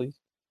next slide, please.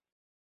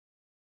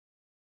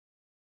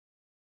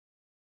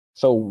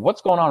 So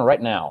what's going on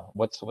right now?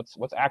 What's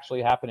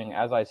actually happening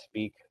as I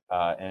speak,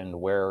 and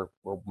where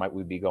might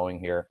we be going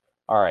here?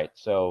 All right,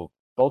 so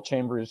both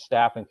chambers,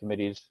 staff and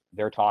committees,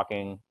 they're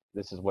talking.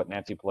 This is what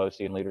Nancy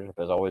Pelosi and leadership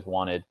has always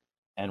wanted,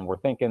 and we're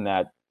thinking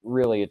that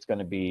really it's going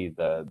to be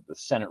the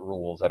Senate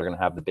rules that are going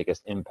to have the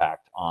biggest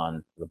impact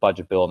on the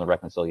budget bill and the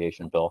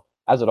reconciliation bill,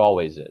 as it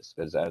always is,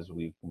 because as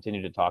we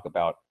continue to talk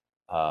about,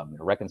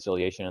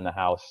 reconciliation in the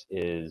House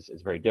is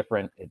very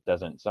different.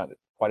 It's not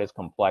quite as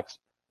complex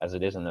as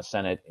it is in the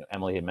Senate.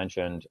 Emily had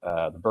mentioned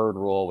the Byrd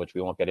rule, which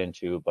we won't get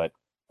into, but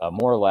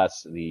more or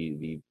less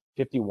the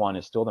 51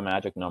 is still the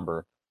magic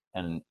number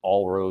and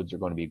all roads are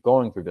going to be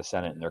going through the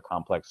Senate and their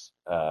complex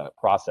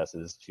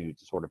processes to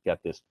sort of get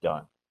this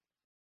done.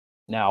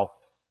 Now,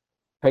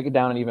 take it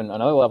down even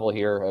another level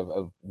here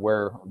of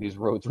where these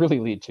roads really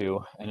lead to,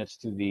 and it's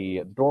to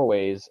the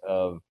doorways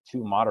of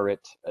two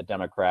moderate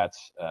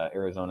Democrats,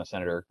 Arizona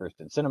Senator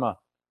Kyrsten Sinema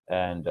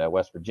and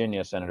West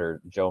Virginia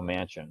Senator Joe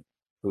Manchin,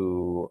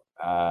 who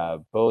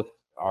both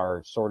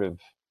are sort of,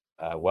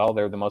 well,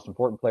 they're the most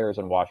important players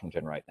in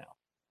Washington right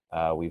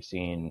now. We've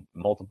seen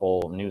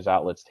multiple news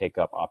outlets take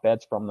up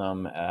op-eds from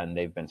them, and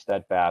they've been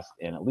steadfast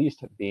in at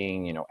least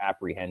being,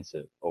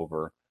 apprehensive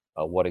over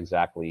what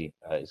exactly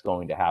is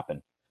going to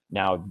happen.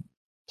 Now,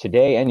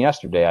 today and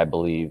yesterday, I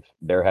believe,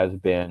 there has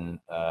been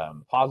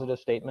positive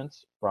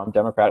statements from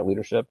Democratic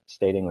leadership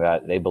stating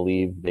that they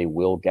believe they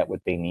will get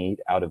what they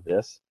need out of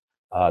this,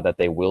 that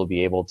they will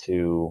be able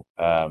to,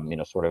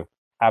 sort of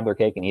have their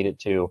cake and eat it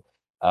too.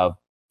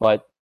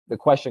 But the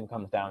question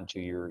comes down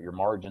to your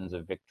margins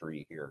of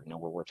victory here.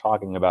 Where we're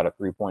talking about a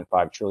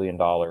 $3.5 trillion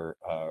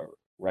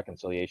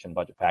reconciliation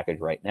budget package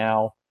right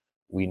now.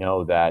 We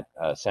know that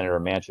Senator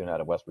Manchin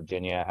out of West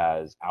Virginia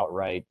has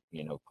outright,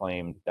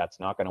 claimed that's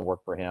not going to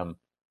work for him.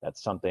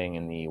 That's something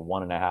in the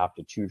 $1.5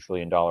 to $2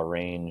 trillion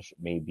range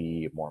may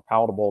be more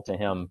palatable to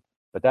him.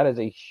 But that is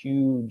a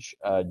huge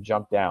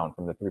jump down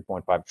from the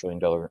 $3.5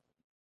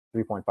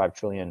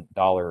 trillion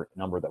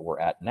number that we're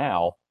at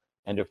now.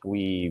 And if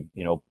we,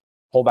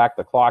 pull back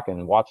the clock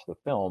and watch the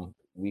film,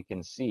 we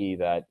can see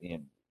that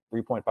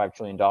 $3.5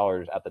 trillion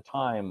at the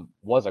time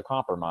was a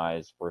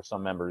compromise for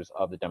some members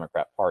of the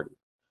Democrat Party.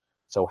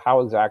 So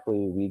how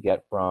exactly we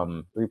get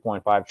from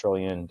 3.5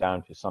 trillion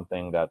down to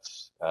something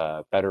that's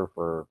better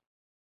for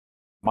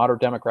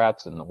moderate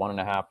Democrats in the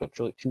 $1.5 to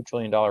 $2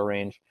 trillion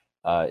range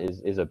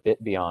is a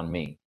bit beyond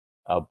me.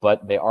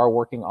 But they are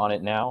working on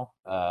it now.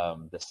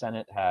 The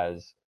Senate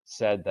has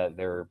said that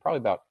they're probably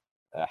about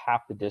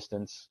half the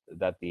distance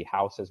that the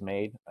House has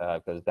made,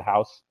 because the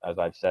House, as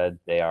I've said,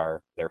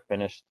 they're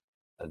finished.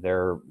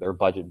 Their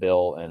budget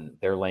bill and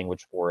their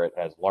language for it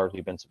has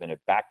largely been submitted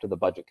back to the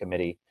Budget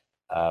Committee,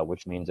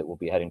 which means it will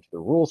be heading to the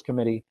Rules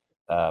Committee,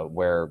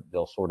 where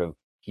they'll sort of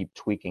keep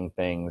tweaking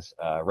things.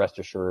 Rest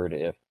assured,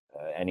 if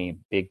any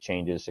big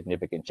changes,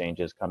 significant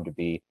changes come to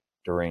be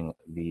during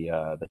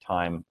the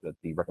time that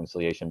the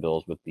reconciliation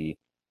bills with the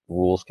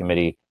Rules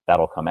Committee,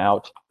 that'll come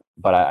out.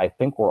 But I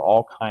think we're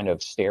all kind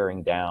of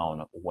staring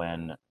down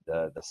when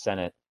the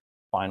Senate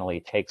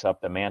finally takes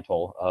up the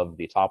mantle of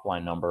the top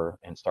line number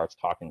and starts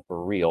talking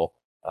for real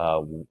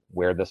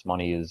where this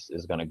money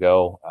is going to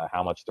go,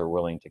 how much they're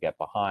willing to get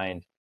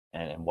behind,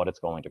 and what it's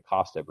going to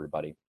cost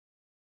everybody.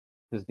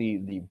 Because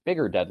the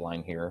bigger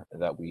deadline here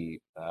that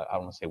we, I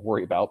don't want to say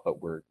worry about,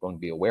 but we're going to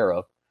be aware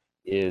of,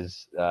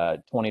 is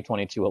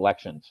 2022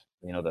 elections.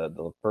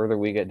 The further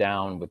we get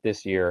down with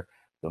this year,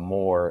 the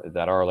more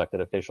that our elected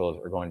officials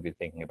are going to be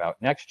thinking about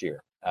next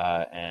year.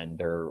 And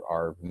there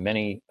are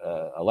many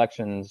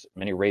elections,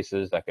 many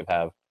races that could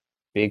have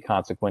big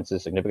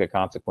consequences, significant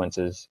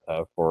consequences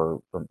for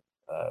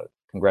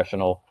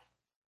congressional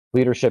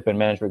leadership and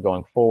management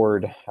going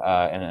forward.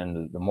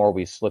 And the more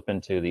we slip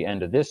into the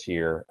end of this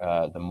year,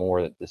 the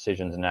more that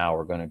decisions now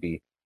are going to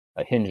be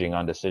hinging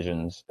on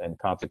decisions and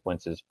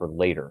consequences for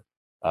later.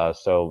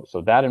 So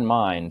that in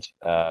mind,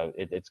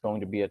 it's going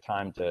to be a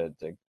time to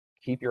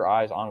keep your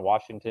eyes on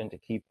Washington, to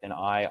keep an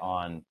eye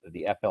on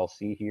the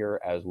FLC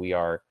here as we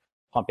are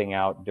pumping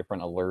out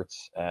different alerts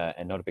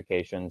and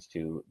notifications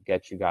to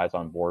get you guys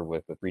on board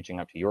with reaching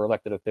out to your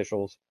elected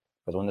officials.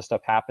 Because when this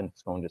stuff happens,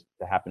 it's going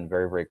to happen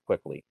very, very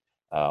quickly.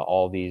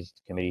 All these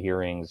committee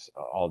hearings,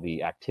 all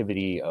the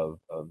activity of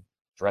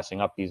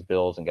dressing up these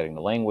bills and getting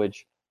the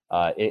language,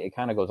 it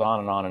kind of goes on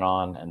and on and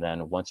on. And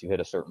then once you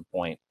hit a certain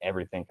point,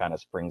 everything kind of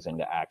springs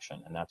into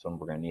action. And that's when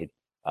we're going to need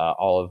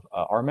all of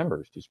our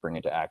members to spring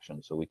into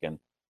action so we can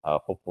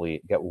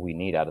hopefully get what we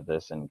need out of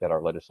this and get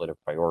our legislative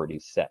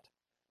priorities set.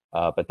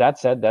 But that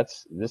said,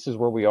 this is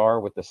where we are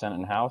with the Senate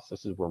and House.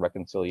 This is where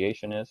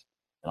reconciliation is.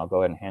 And I'll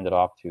go ahead and hand it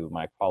off to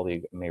my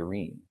colleague,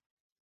 Mayreen.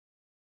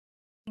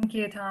 Thank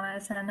you,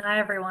 Thomas, and hi,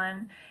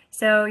 everyone.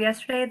 So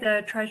yesterday,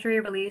 the Treasury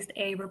released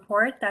a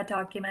report that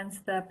documents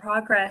the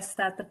progress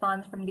that the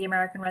funds from the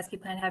American Rescue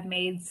Plan have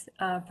made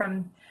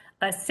from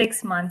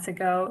 6 months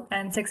ago.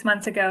 And 6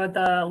 months ago,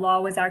 the law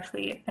was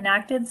actually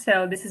enacted.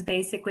 So this is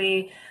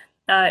basically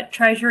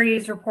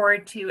Treasury's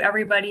report to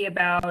everybody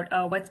about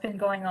what's been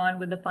going on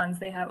with the funds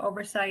they have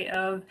oversight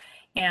of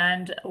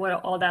and what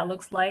all that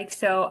looks like.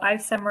 So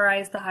I've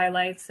summarized the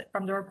highlights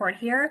from the report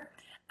here.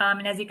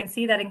 And as you can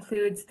see, that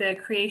includes the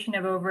creation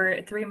of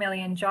over 3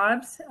 million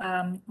jobs,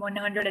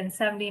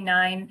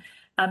 179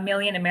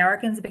 million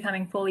Americans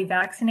becoming fully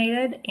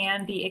vaccinated,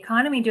 and the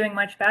economy doing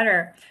much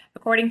better.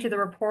 According to the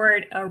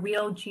report, a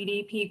real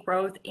GDP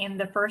growth in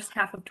the first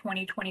half of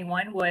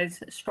 2021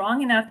 was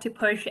strong enough to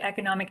push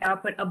economic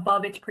output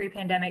above its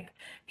pre-pandemic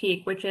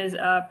peak, which is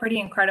pretty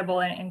incredible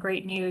and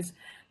great news.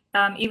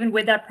 Even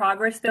with that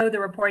progress, though, the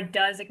report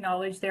does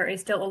acknowledge there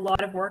is still a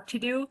lot of work to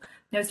do.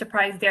 No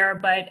surprise there,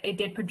 but it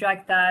did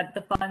project that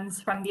the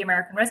funds from the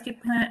American Rescue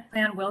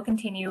Plan will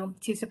continue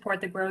to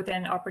support the growth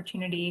and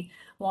opportunity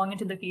long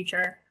into the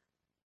future.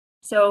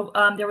 So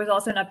there was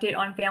also an update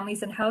on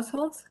families and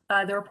households.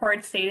 The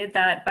report stated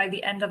that by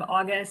the end of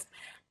August,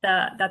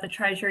 that the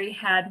Treasury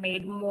had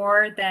made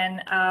more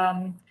than,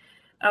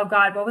 oh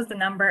God, what was the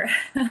number?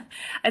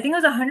 I think it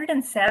was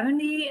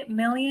 170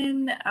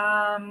 million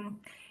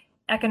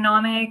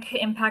economic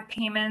impact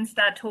payments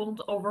that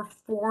totaled over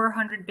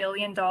 $400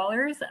 billion.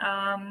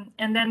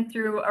 And then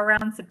through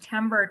around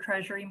September,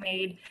 Treasury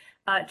made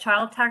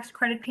child tax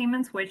credit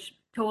payments, which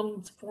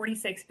totaled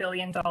 $46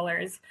 billion.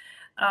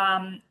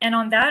 And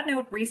on that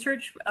note,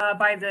 research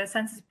by the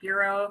Census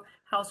Bureau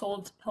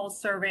Household Pulse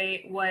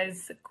Survey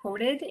was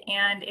quoted,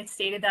 and it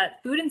stated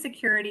that food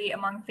insecurity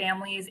among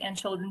families and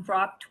children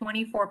dropped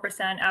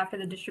 24% after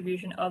the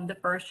distribution of the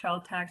first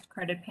child tax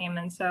credit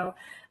payment. So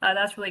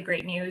that's really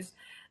great news.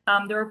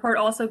 The report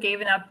also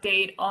gave an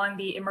update on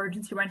the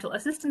Emergency Rental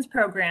Assistance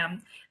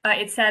Program.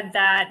 It said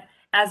that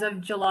as of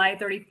July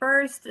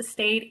 31st,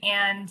 state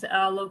and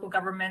local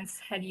governments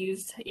had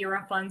used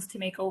ERA funds to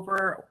make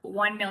over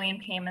 1 million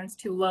payments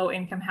to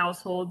low-income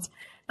households,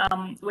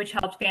 which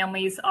helped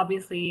families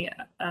obviously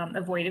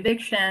avoid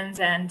evictions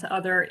and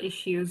other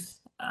issues.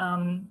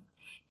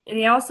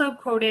 They also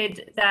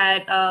quoted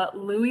that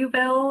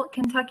Louisville,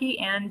 Kentucky,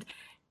 and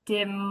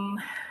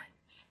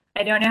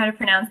I don't know how to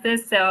pronounce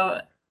this,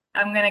 so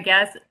I'm going to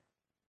guess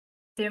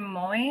Des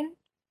Moines,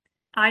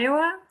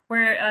 Iowa,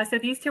 where so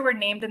these two were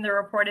named in the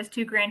report as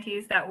two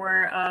grantees that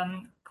were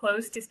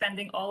close to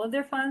spending all of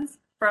their funds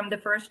from the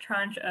first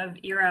tranche of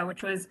ERA,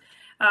 which was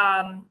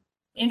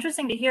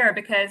interesting to hear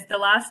because the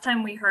last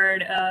time we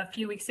heard a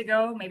few weeks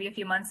ago, maybe a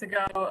few months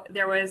ago,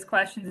 there was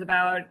questions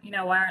about,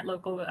 why aren't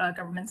local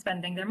governments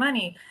spending their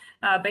money?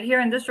 But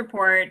here in this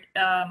report,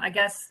 I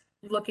guess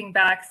looking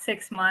back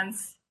 6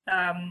 months,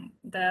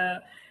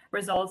 the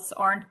results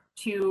aren't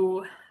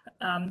too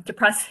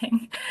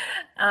depressing.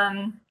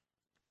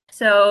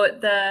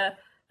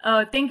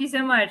 Oh, thank you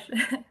so much.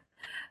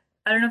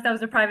 I don't know if that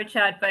was a private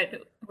chat,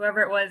 but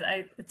whoever it was,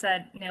 it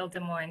said Neil Des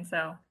Moines,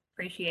 so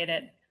appreciate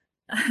it.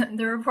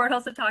 The report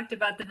also talked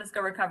about the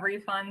fiscal recovery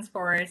funds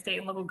for state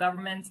and local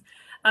governments,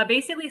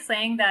 basically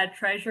saying that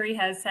Treasury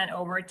has sent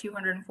over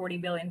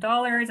 $240 billion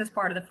as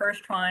part of the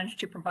first tranche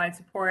to provide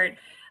support,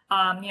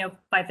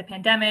 fight the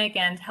pandemic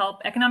and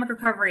help economic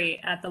recovery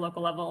at the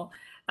local level.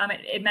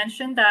 It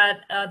mentioned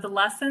that the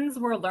lessons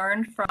were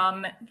learned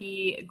from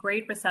the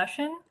Great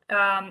Recession,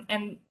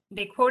 and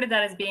they quoted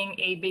that as being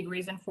a big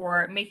reason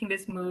for making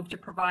this move to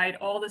provide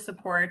all the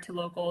support to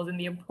locals and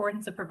the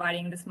importance of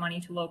providing this money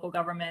to local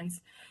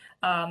governments,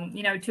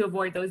 to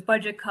avoid those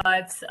budget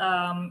cuts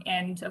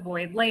and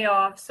avoid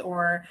layoffs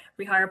or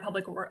rehire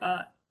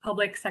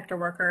public sector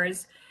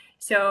workers.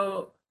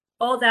 So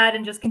all that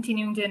and just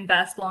continuing to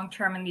invest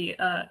long-term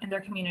in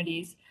their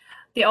communities.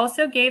 They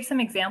also gave some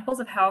examples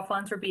of how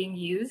funds were being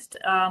used,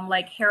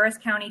 like Harris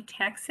County,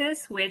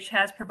 Texas, which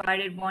has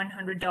provided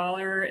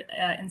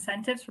 $100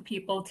 incentives for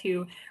people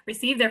to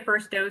receive their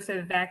first dose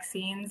of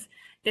vaccines.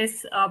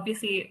 This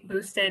obviously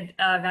boosted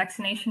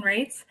vaccination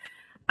rates.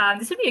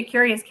 This would be a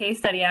curious case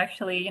study,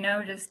 actually,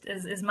 just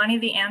is money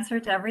the answer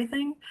to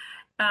everything?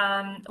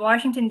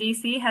 Washington,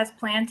 D.C. has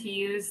planned to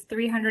use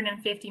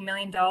 $350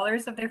 million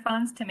of their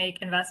funds to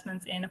make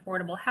investments in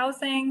affordable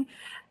housing.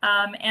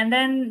 And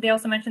then they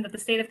also mentioned that the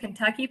state of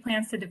Kentucky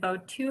plans to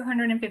devote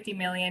 $250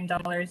 million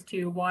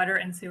to water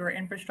and sewer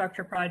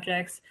infrastructure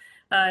projects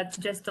to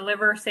just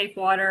deliver safe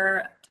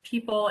water to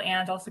people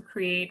and also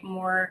create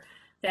more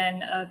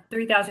than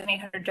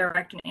 3,800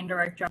 direct and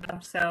indirect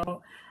jobs.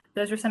 So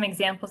those are some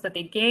examples that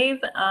they gave.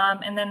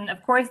 And then,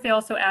 of course, they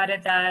also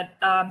added that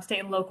state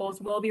and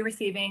locals will be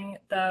receiving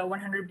the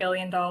 $100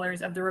 billion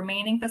of the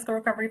remaining fiscal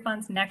recovery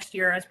funds next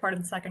year as part of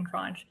the second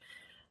tranche.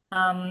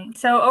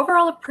 So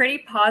overall, a pretty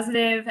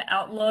positive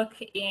outlook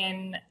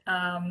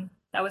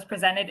that was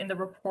presented in the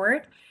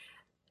report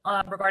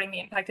regarding the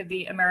impact of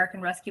the American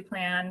Rescue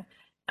Plan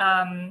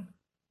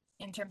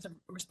in terms of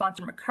response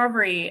and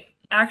recovery.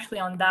 Actually,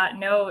 on that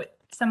note,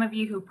 some of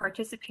you who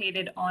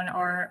participated on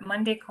our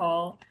Monday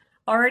call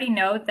already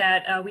know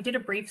that we did a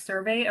brief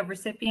survey of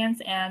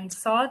recipients and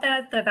saw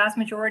that the vast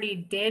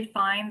majority did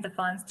find the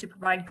funds to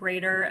provide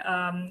greater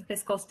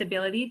fiscal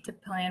stability to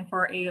plan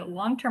for a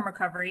long-term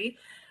recovery.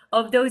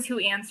 Of those who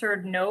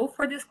answered no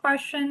for this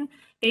question,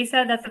 they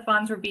said that the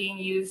funds were being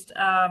used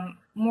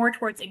more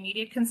towards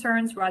immediate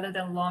concerns rather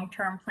than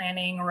long-term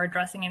planning or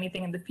addressing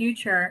anything in the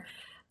future.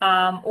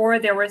 Or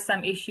there were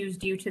some issues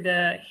due to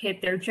the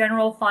hit their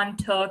general fund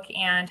took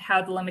and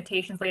how the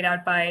limitations laid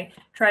out by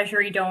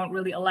Treasury don't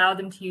really allow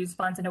them to use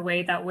funds in a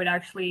way that would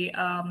actually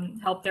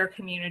help their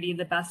community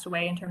the best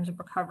way in terms of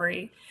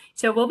recovery.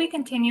 So we'll be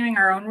continuing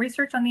our own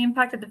research on the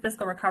impact of the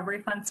fiscal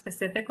recovery fund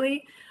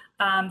specifically.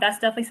 That's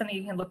definitely something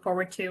you can look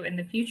forward to in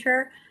the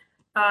future.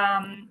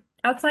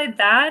 Outside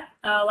that,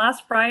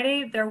 last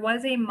Friday, there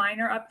was a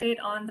minor update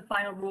on the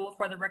final rule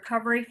for the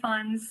recovery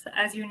funds.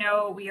 As you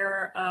know, we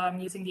are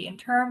using the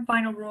interim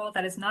final rule.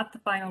 That is not the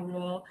final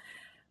rule.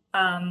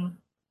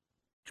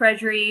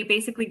 Treasury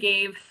basically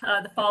gave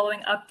the following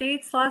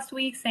updates last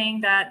week,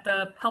 saying that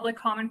the public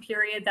comment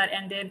period that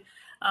ended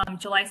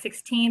July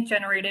 16th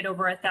generated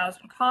over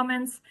 1,000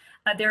 comments.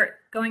 They're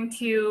going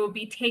to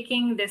be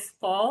taking this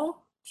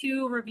fall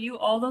to review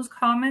all those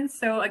comments.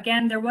 So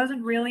again, there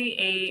wasn't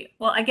really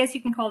well, I guess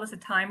you can call this a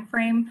time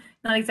frame,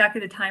 not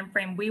exactly the time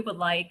frame we would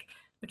like,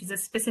 which is a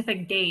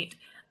specific date,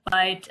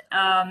 but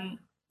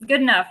good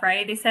enough,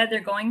 right? They said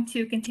they're going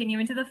to continue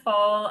into the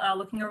fall,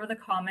 looking over the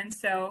comments.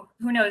 So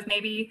who knows,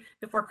 maybe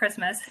before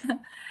Christmas.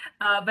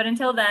 But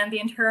until then, the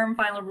interim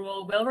final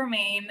rule will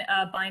remain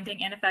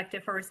binding and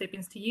effective for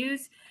recipients to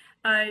use.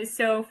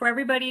 So for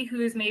everybody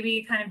who's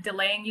maybe kind of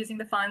delaying using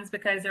the funds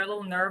because they're a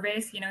little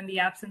nervous, in the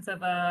absence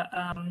of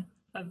a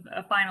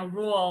final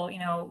rule,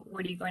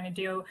 what are you going to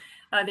do?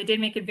 They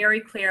did make it very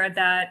clear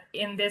that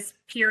in this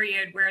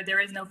period where there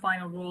is no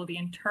final rule, the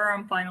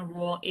interim final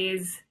rule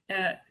is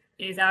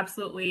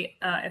absolutely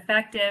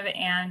effective,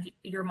 and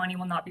your money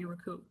will not be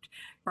recouped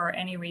for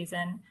any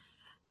reason.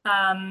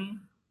 I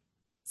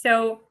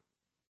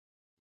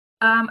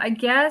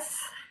guess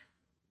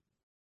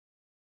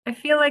I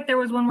feel like there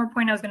was one more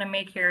point I was going to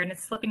make here, and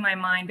it's slipping my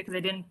mind because I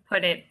didn't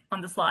put it on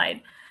the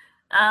slide.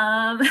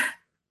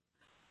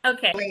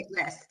 Okay. Wait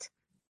list.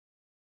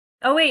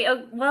 Oh wait,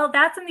 well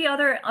that's in the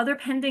other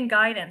pending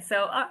guidance,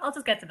 so I'll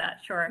just get to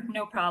that. Sure,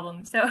 no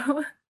problem.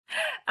 So,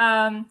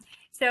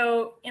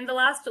 so in the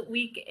last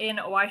week in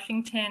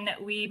Washington,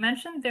 we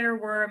mentioned there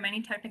were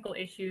many technical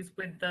issues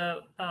with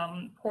the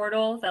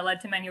portal that led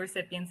to many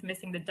recipients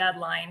missing the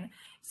deadline.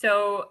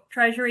 So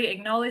Treasury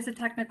acknowledged the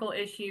technical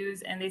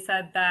issues, and they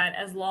said that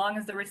as long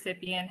as the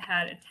recipient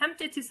had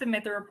attempted to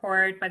submit the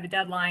report by the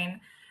deadline,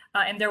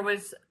 and there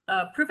was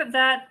proof of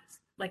that,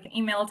 like an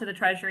email to the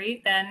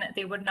Treasury, then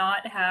they would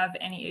not have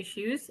any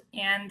issues.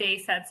 And they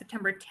set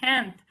September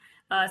 10th,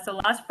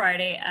 so last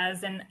Friday,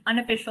 as an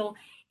unofficial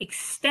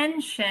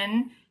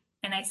extension.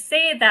 And I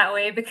say it that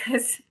way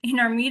because in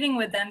our meeting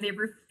with them, they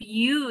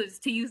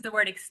refused to use the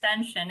word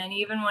extension. And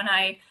even when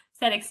I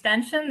said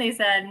extension, they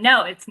said,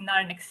 no, it's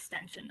not an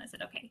extension. I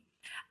said, okay.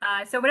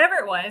 So whatever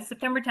it was,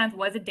 September 10th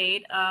was a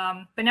date,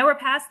 but now we're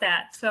past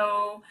that.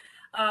 So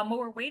what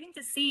we're waiting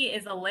to see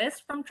is a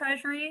list from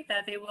Treasury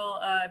that they will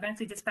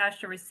eventually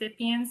dispatch to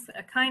recipients,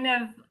 kind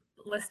of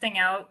listing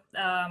out,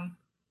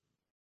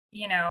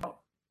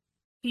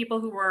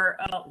 people who were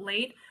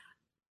late.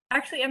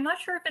 Actually, I'm not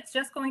sure if it's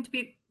just going to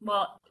be,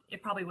 well,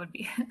 it probably would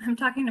be. I'm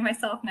talking to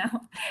myself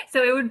now.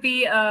 So it would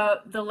be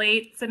the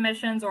late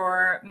submissions,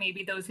 or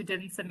maybe those who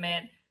didn't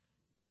submit,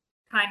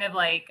 kind of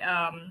like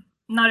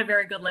not a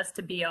very good list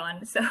to be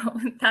on. So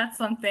that's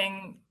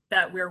something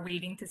that we're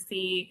waiting to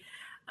see.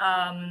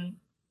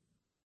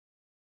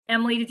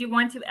 Emily, did you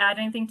want to add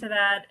anything to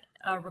that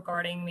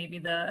regarding maybe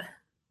the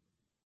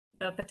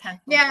potential?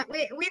 Yeah,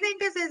 we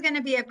think this is going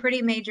to be a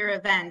pretty major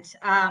event.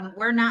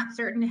 We're not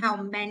certain how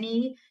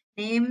many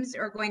names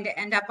are going to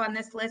end up on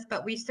this list,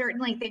 but we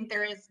certainly think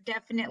there is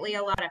definitely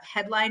a lot of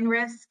headline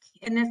risk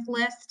in this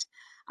list.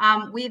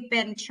 We've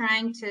been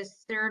trying to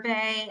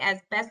survey as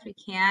best we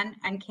can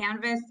and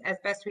canvass as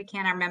best we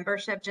can our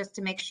membership, just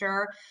to make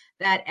sure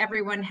that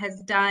everyone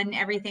has done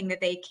everything that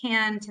they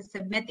can to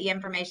submit the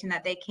information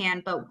that they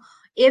can. But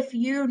if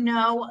you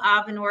know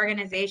of an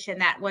organization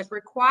that was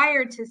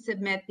required to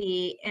submit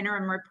the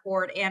interim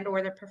report and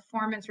or the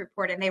performance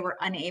report and they were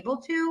unable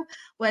to,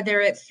 whether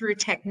it's through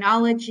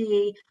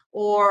technology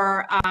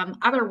or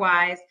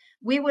otherwise,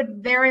 we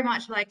would very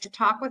much like to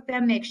talk with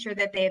them, make sure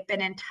that they've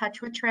been in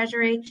touch with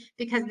Treasury,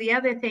 because the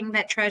other thing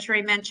that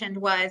Treasury mentioned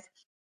was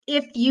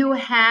if you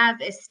have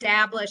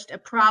established a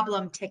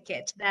problem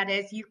ticket, that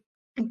is,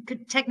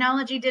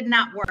 technology did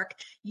not work,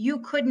 you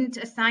couldn't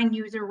assign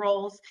user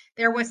roles,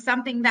 there was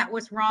something that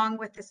was wrong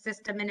with the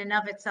system in and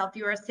of itself,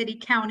 you're a city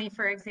county,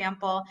 for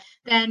example,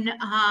 then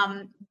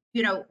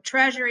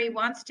Treasury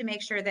wants to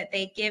make sure that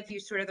they give you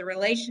sort of the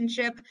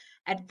relationship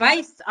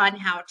advice on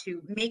how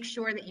to make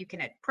sure that you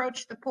can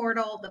approach the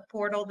portal. The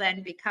portal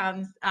then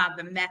becomes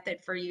the method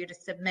for you to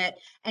submit,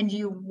 and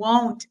you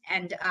won't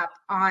end up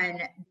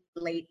on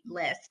late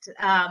list.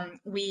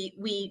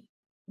 We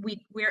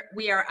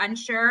are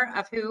unsure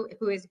of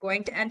who is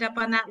going to end up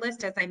on that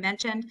list, as I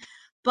mentioned.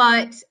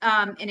 But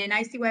in an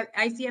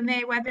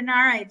ICMA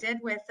webinar I did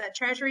with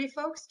Treasury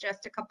folks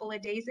just a couple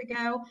of days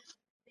ago,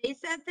 they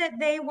said that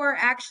they were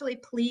actually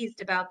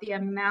pleased about the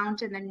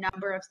amount and the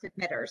number of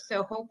submitters.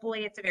 So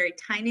hopefully it's a very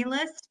tiny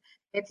list,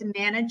 it's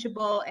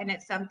manageable, and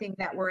it's something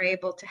that we're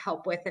able to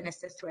help with and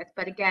assist with.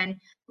 But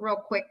again, real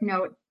quick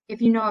note,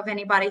 if you know of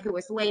anybody who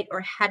was late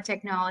or had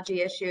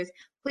technology issues,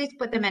 please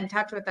put them in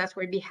touch with us.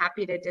 We'd be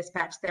happy to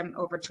dispatch them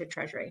over to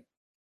Treasury.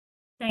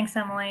 Thanks,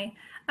 Emily.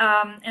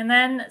 And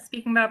then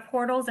speaking about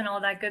portals and all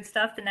that good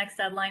stuff, the next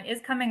deadline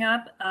is coming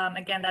up.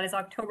 Again, that is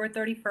October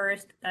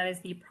 31st. That is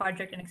the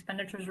project and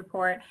expenditures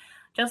report.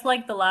 Just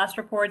like the last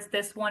reports,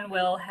 this one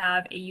will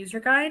have a user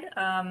guide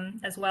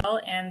as well,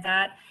 and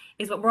that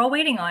is what we're all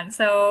waiting on.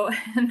 So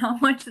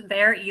not much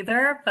there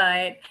either,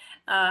 but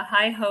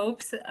high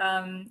hopes,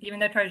 even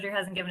though Treasury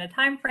hasn't given a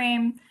time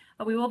frame.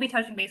 We will be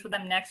touching base with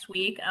them next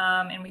week,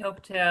 and we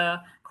hope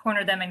to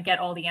corner them and get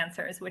all the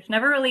answers, which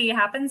never really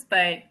happens,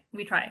 but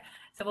we try.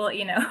 So we'll let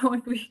you know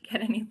if we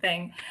get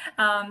anything.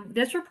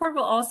 This report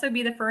will also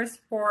be the first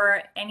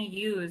for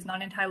NEUs,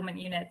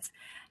 non-entitlement units.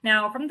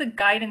 Now, from the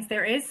guidance,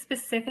 there is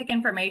specific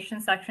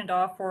information sectioned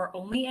off for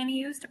only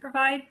NEUs to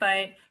provide,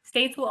 but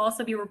states will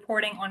also be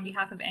reporting on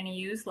behalf of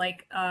NEUs,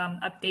 like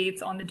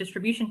updates on the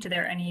distribution to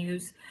their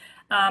NEUs.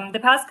 The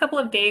past couple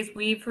of days,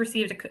 we've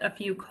received a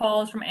few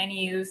calls from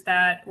NEUs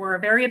that were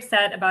very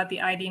upset about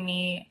the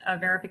ID.me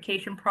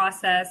verification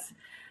process.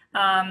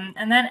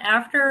 And then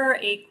after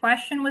a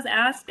question was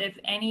asked if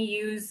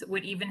NEUs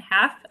would even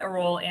have a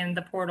role in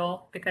the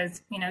portal,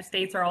 because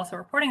states are also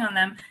reporting on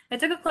them, I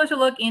took a closer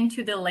look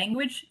into the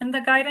language in the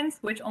guidance,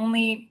 which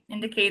only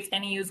indicates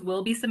NEUs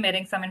will be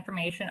submitting some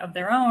information of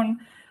their own.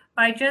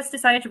 I just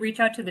decided to reach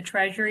out to the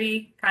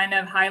Treasury, kind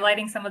of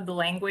highlighting some of the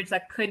language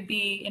that could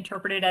be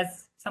interpreted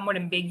as somewhat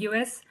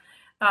ambiguous.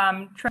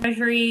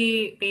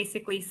 Treasury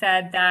basically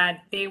said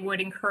that they would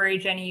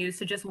encourage NEUs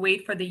to just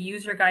wait for the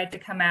user guide to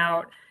come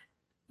out,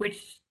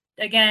 which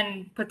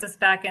again puts us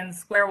back in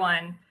square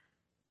one,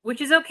 which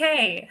is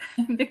okay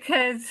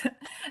because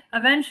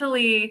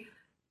eventually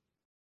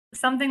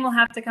something will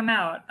have to come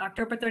out.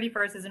 October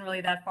 31st isn't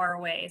really that far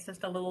away. It's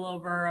just a little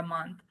over a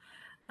month.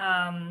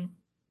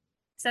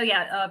 So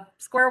yeah,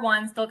 square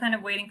one, still kind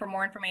of waiting for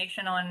more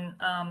information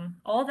on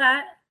all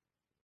that,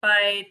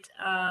 but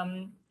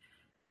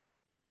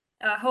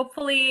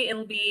hopefully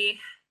it'll be,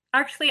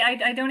 actually,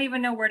 I don't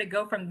even know where to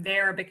go from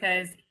there,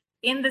 because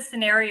in the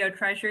scenario,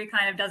 Treasury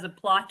kind of does a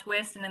plot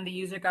twist, and then the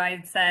user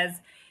guide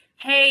says,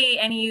 hey,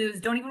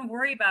 NEUs, don't even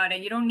worry about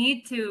it. You don't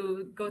need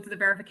to go through the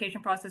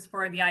verification process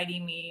for the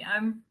ID.me.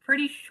 I'm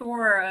pretty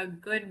sure a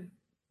good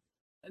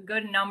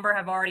number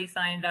have already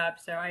signed up.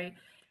 So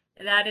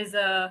that is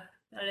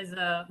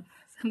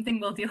something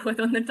we'll deal with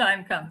when the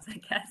time comes,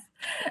 I guess.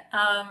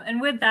 And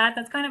with that,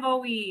 that's kind of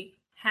all we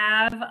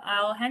have.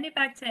 I'll hand it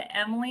back to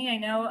Emily. I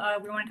know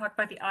we want to talk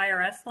about the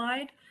IRS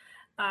slide.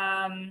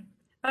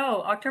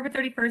 Oh, October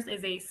 31st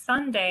is a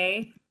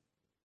Sunday.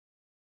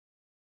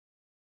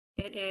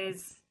 It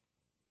is,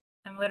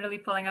 I'm literally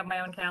pulling up my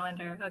own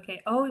calendar.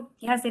 Okay. Oh,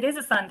 yes, it is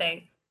a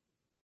Sunday.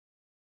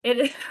 It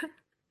is,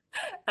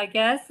 I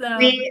guess.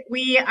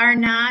 We are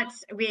not,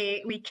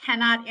 we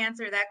cannot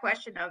answer that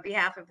question on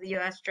behalf of the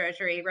U.S.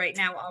 Treasury. Right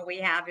now, all we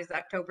have is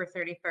October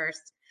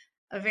 31st,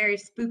 a very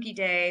spooky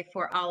day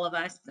for all of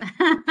us.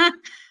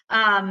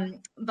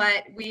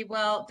 But we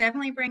will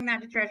definitely bring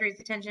that to Treasury's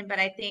attention. But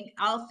I think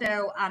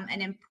also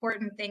an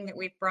important thing that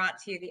we've brought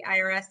to the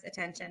IRS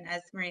attention,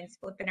 as Maureen's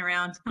flipping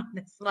around on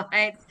the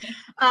slides,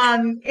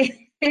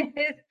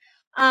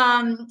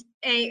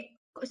 is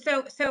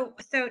so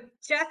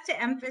just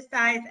to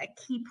emphasize a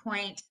key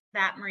point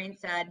that Maureen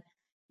said,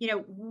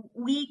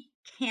 we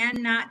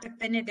cannot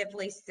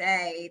definitively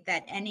say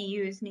that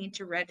NEUs need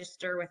to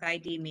register with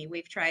ID.me.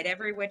 We've tried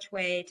every which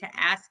way to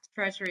ask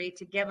Treasury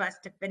to give us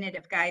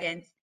definitive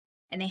guidance,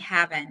 and they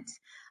haven't.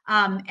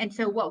 And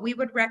so what we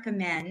would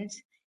recommend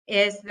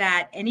is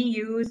that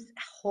NEUs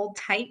hold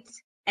tight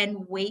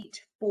and wait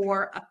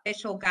for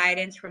official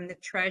guidance from the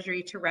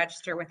Treasury to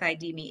register with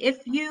ID.me.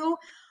 If you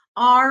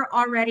are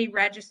already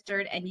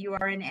registered and you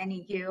are an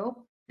NEU,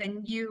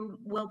 then you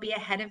will be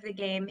ahead of the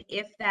game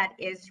if that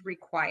is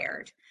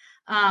required.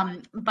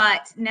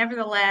 But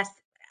nevertheless,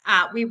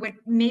 we would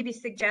maybe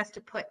suggest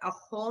to put a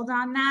hold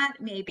on that.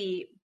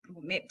 Maybe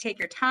take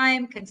your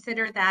time,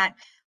 consider that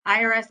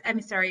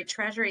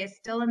Treasury is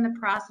still in the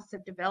process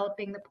of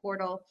developing the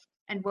portal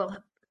and will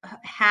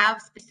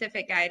have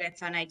specific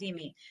guidance on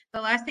ID.me.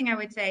 The last thing I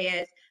would say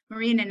is,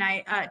 Maureen and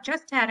I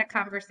just had a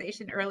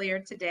conversation earlier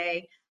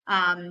today,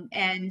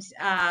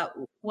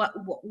 what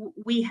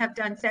we have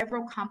done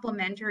several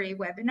complimentary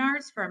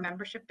webinars for our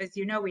membership. As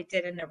you know, we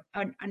did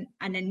an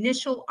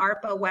initial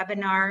ARPA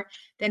webinar,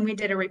 then we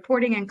did a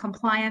reporting and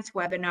compliance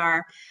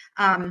webinar.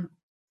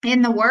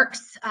 In the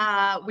works,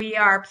 we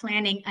are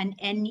planning an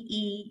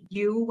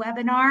NEU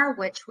webinar,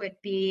 which would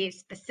be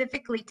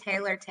specifically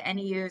tailored to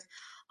NEUs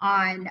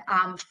on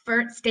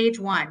first stage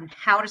one,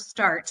 how to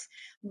start,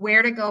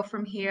 where to go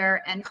from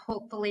here, and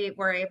hopefully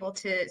we're able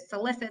to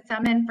solicit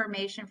some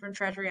information from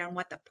Treasury on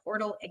what the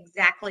portal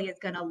exactly is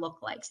going to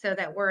look like, so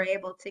that we're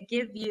able to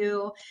give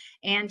you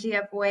and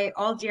GFOA,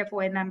 all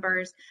GFOA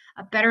members,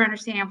 a better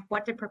understanding of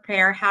what to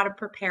prepare, how to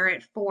prepare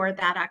it for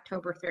that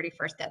October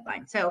 31st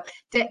deadline. So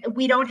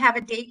we don't have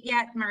a date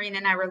yet. Maureen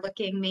and I were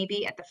looking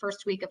maybe at the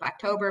first week of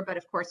October, but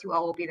of course you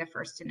all will be the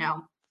first to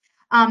know.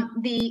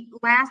 The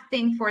last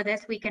thing for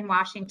this week in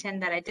Washington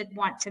that I did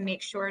want to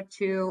make sure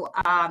to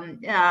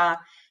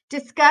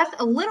discuss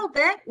a little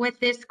bit with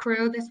this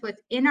crew. This was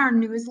in our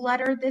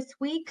newsletter this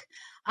week.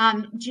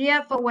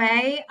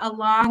 GFOA,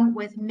 along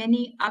with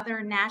many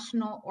other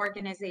national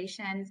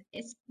organizations,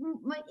 is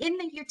in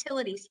the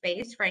utility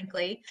space,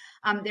 frankly.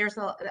 There's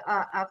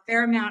a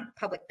fair amount of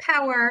public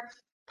power,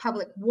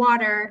 public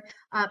water,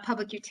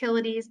 public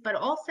utilities, but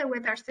also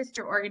with our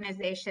sister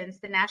organizations,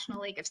 the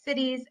National League of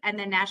Cities and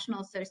the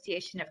National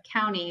Association of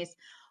Counties.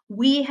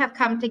 We have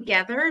come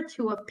together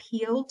to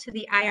appeal to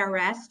the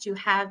IRS to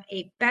have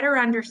a better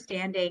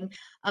understanding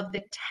of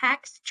the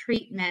tax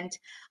treatment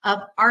of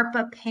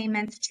ARPA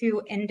payments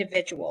to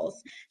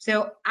individuals.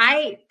 So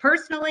I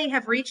personally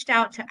have reached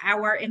out to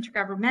our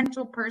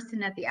intergovernmental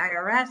person at the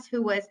IRS,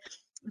 who was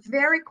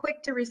very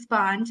quick to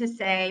respond to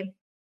say,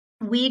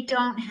 we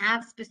don't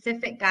have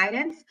specific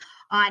guidance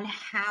on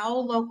how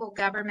local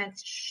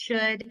governments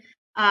should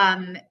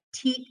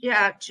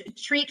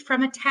treat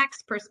from a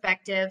tax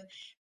perspective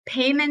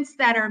payments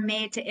that are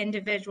made to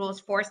individuals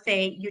for,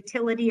 say,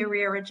 utility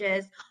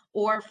arrearages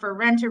or for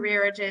rent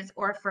arrearages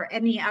or for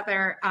any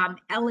other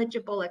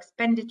eligible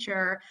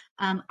expenditure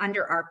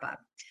under ARPA.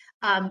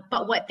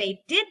 But what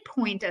they did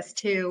point us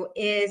to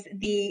is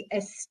the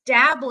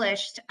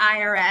established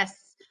IRS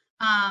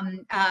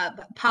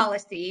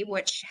policy,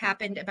 which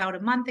happened about a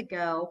month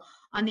ago,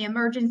 on the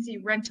Emergency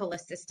Rental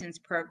Assistance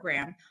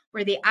Program,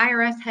 where the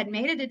IRS had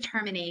made a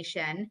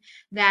determination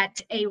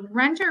that a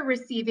renter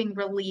receiving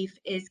relief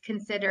is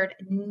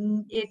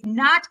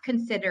not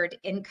considered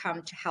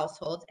income to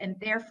households, and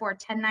therefore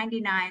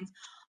 1099s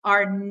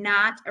are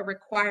not a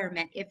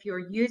requirement if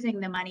you're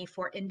using the money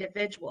for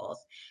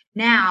individuals.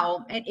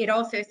 Now, it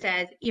also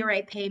says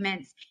ERA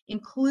payments,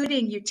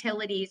 including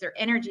utilities or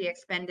energy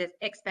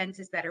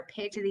expenses that are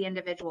paid to the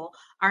individual,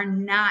 are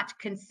not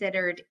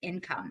considered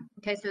income.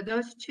 Okay, so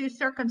those two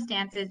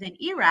circumstances in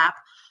ERAP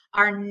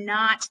are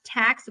not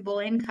taxable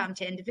income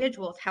to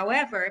individuals.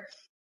 However,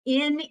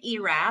 in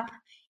ERAP,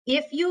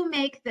 if you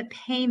make the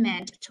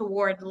payment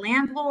toward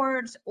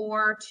landlords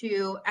or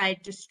to a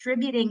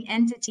distributing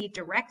entity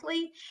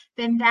directly,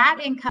 then that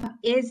income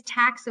is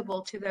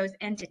taxable to those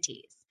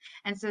entities.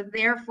 And so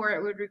therefore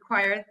it would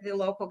require the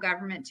local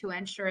government to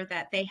ensure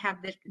that they have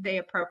the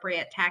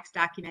appropriate tax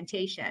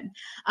documentation.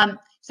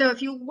 So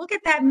if you look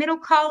at that middle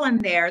column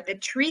there, the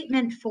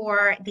treatment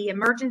for the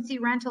Emergency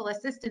Rental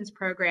Assistance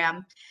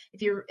Program,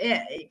 if you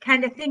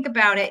kind of think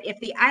about it, if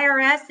the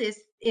IRS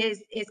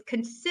is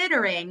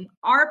considering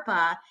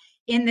ARPA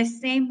in the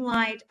same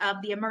light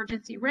of the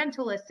Emergency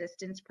Rental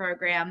Assistance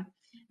Program,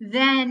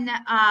 then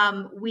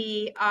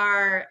we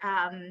are,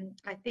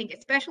 I think,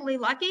 especially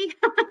lucky,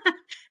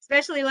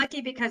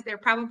 because there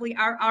probably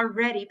are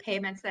already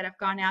payments that have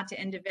gone out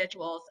to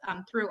individuals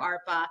through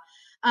ARPA,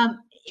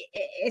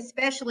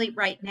 especially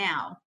right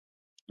now.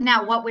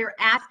 Now, what we're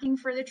asking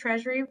for the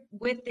Treasury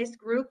with this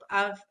group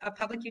of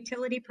public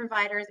utility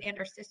providers and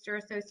our sister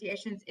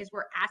associations is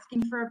we're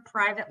asking for a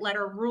private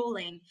letter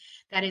ruling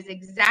that is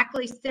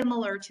exactly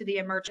similar to the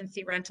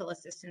Emergency Rental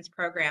Assistance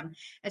Program.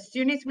 As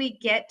soon as we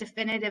get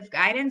definitive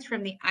guidance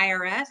from the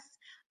IRS,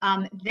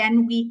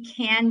 then we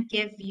can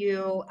give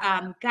you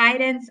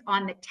guidance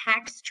on the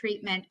tax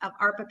treatment of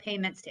ARPA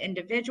payments to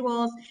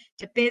individuals,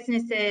 to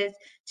businesses,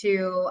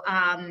 to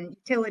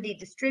utility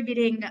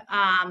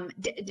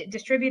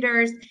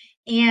distributors,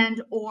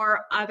 and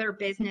or other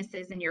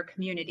businesses in your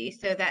community,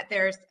 so that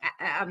there's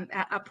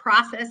a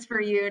process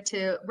for you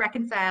to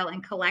reconcile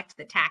and collect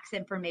the tax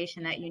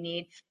information that you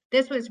need.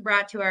 This was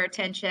brought to our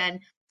attention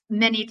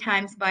many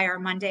times by our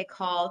Monday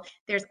call.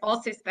 There's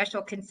also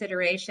special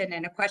consideration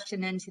and a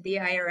question into the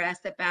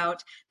IRS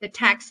about the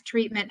tax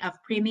treatment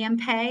of premium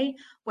pay,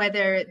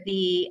 whether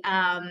the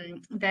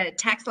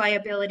tax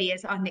liability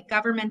is on the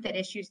government that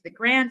issues the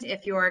grant,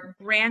 if you're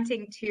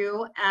granting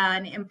to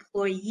an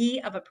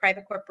employee of a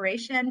private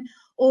corporation,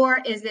 or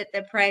is it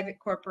the private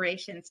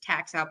corporation's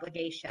tax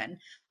obligation?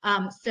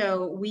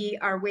 So we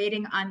are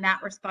waiting on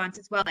that response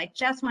as well. I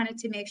just wanted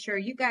to make sure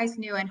you guys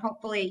knew, and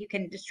hopefully you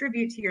can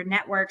distribute to your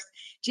networks.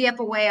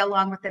 GFOA,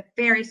 along with a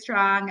very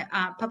strong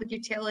public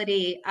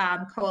utility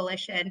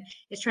coalition,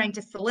 is trying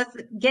to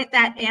get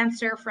that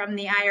answer from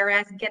the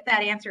IRS, get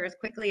that answer as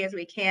quickly as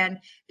we can,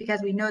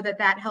 because we know that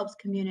that helps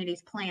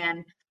communities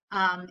plan.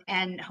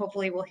 And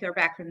hopefully we'll hear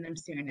back from them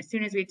soon. As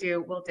soon as we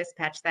do, we'll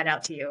dispatch that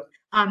out to you.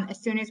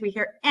 As soon as we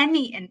hear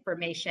any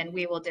information,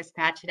 we will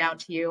dispatch it out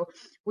to you.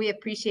 We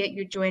appreciate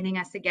you joining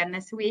us again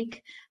this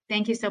week.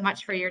 Thank you so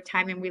much for your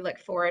time, and we look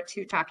forward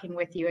to talking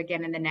with you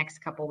again in the next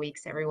couple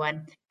weeks,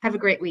 everyone. Have a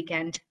great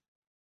weekend.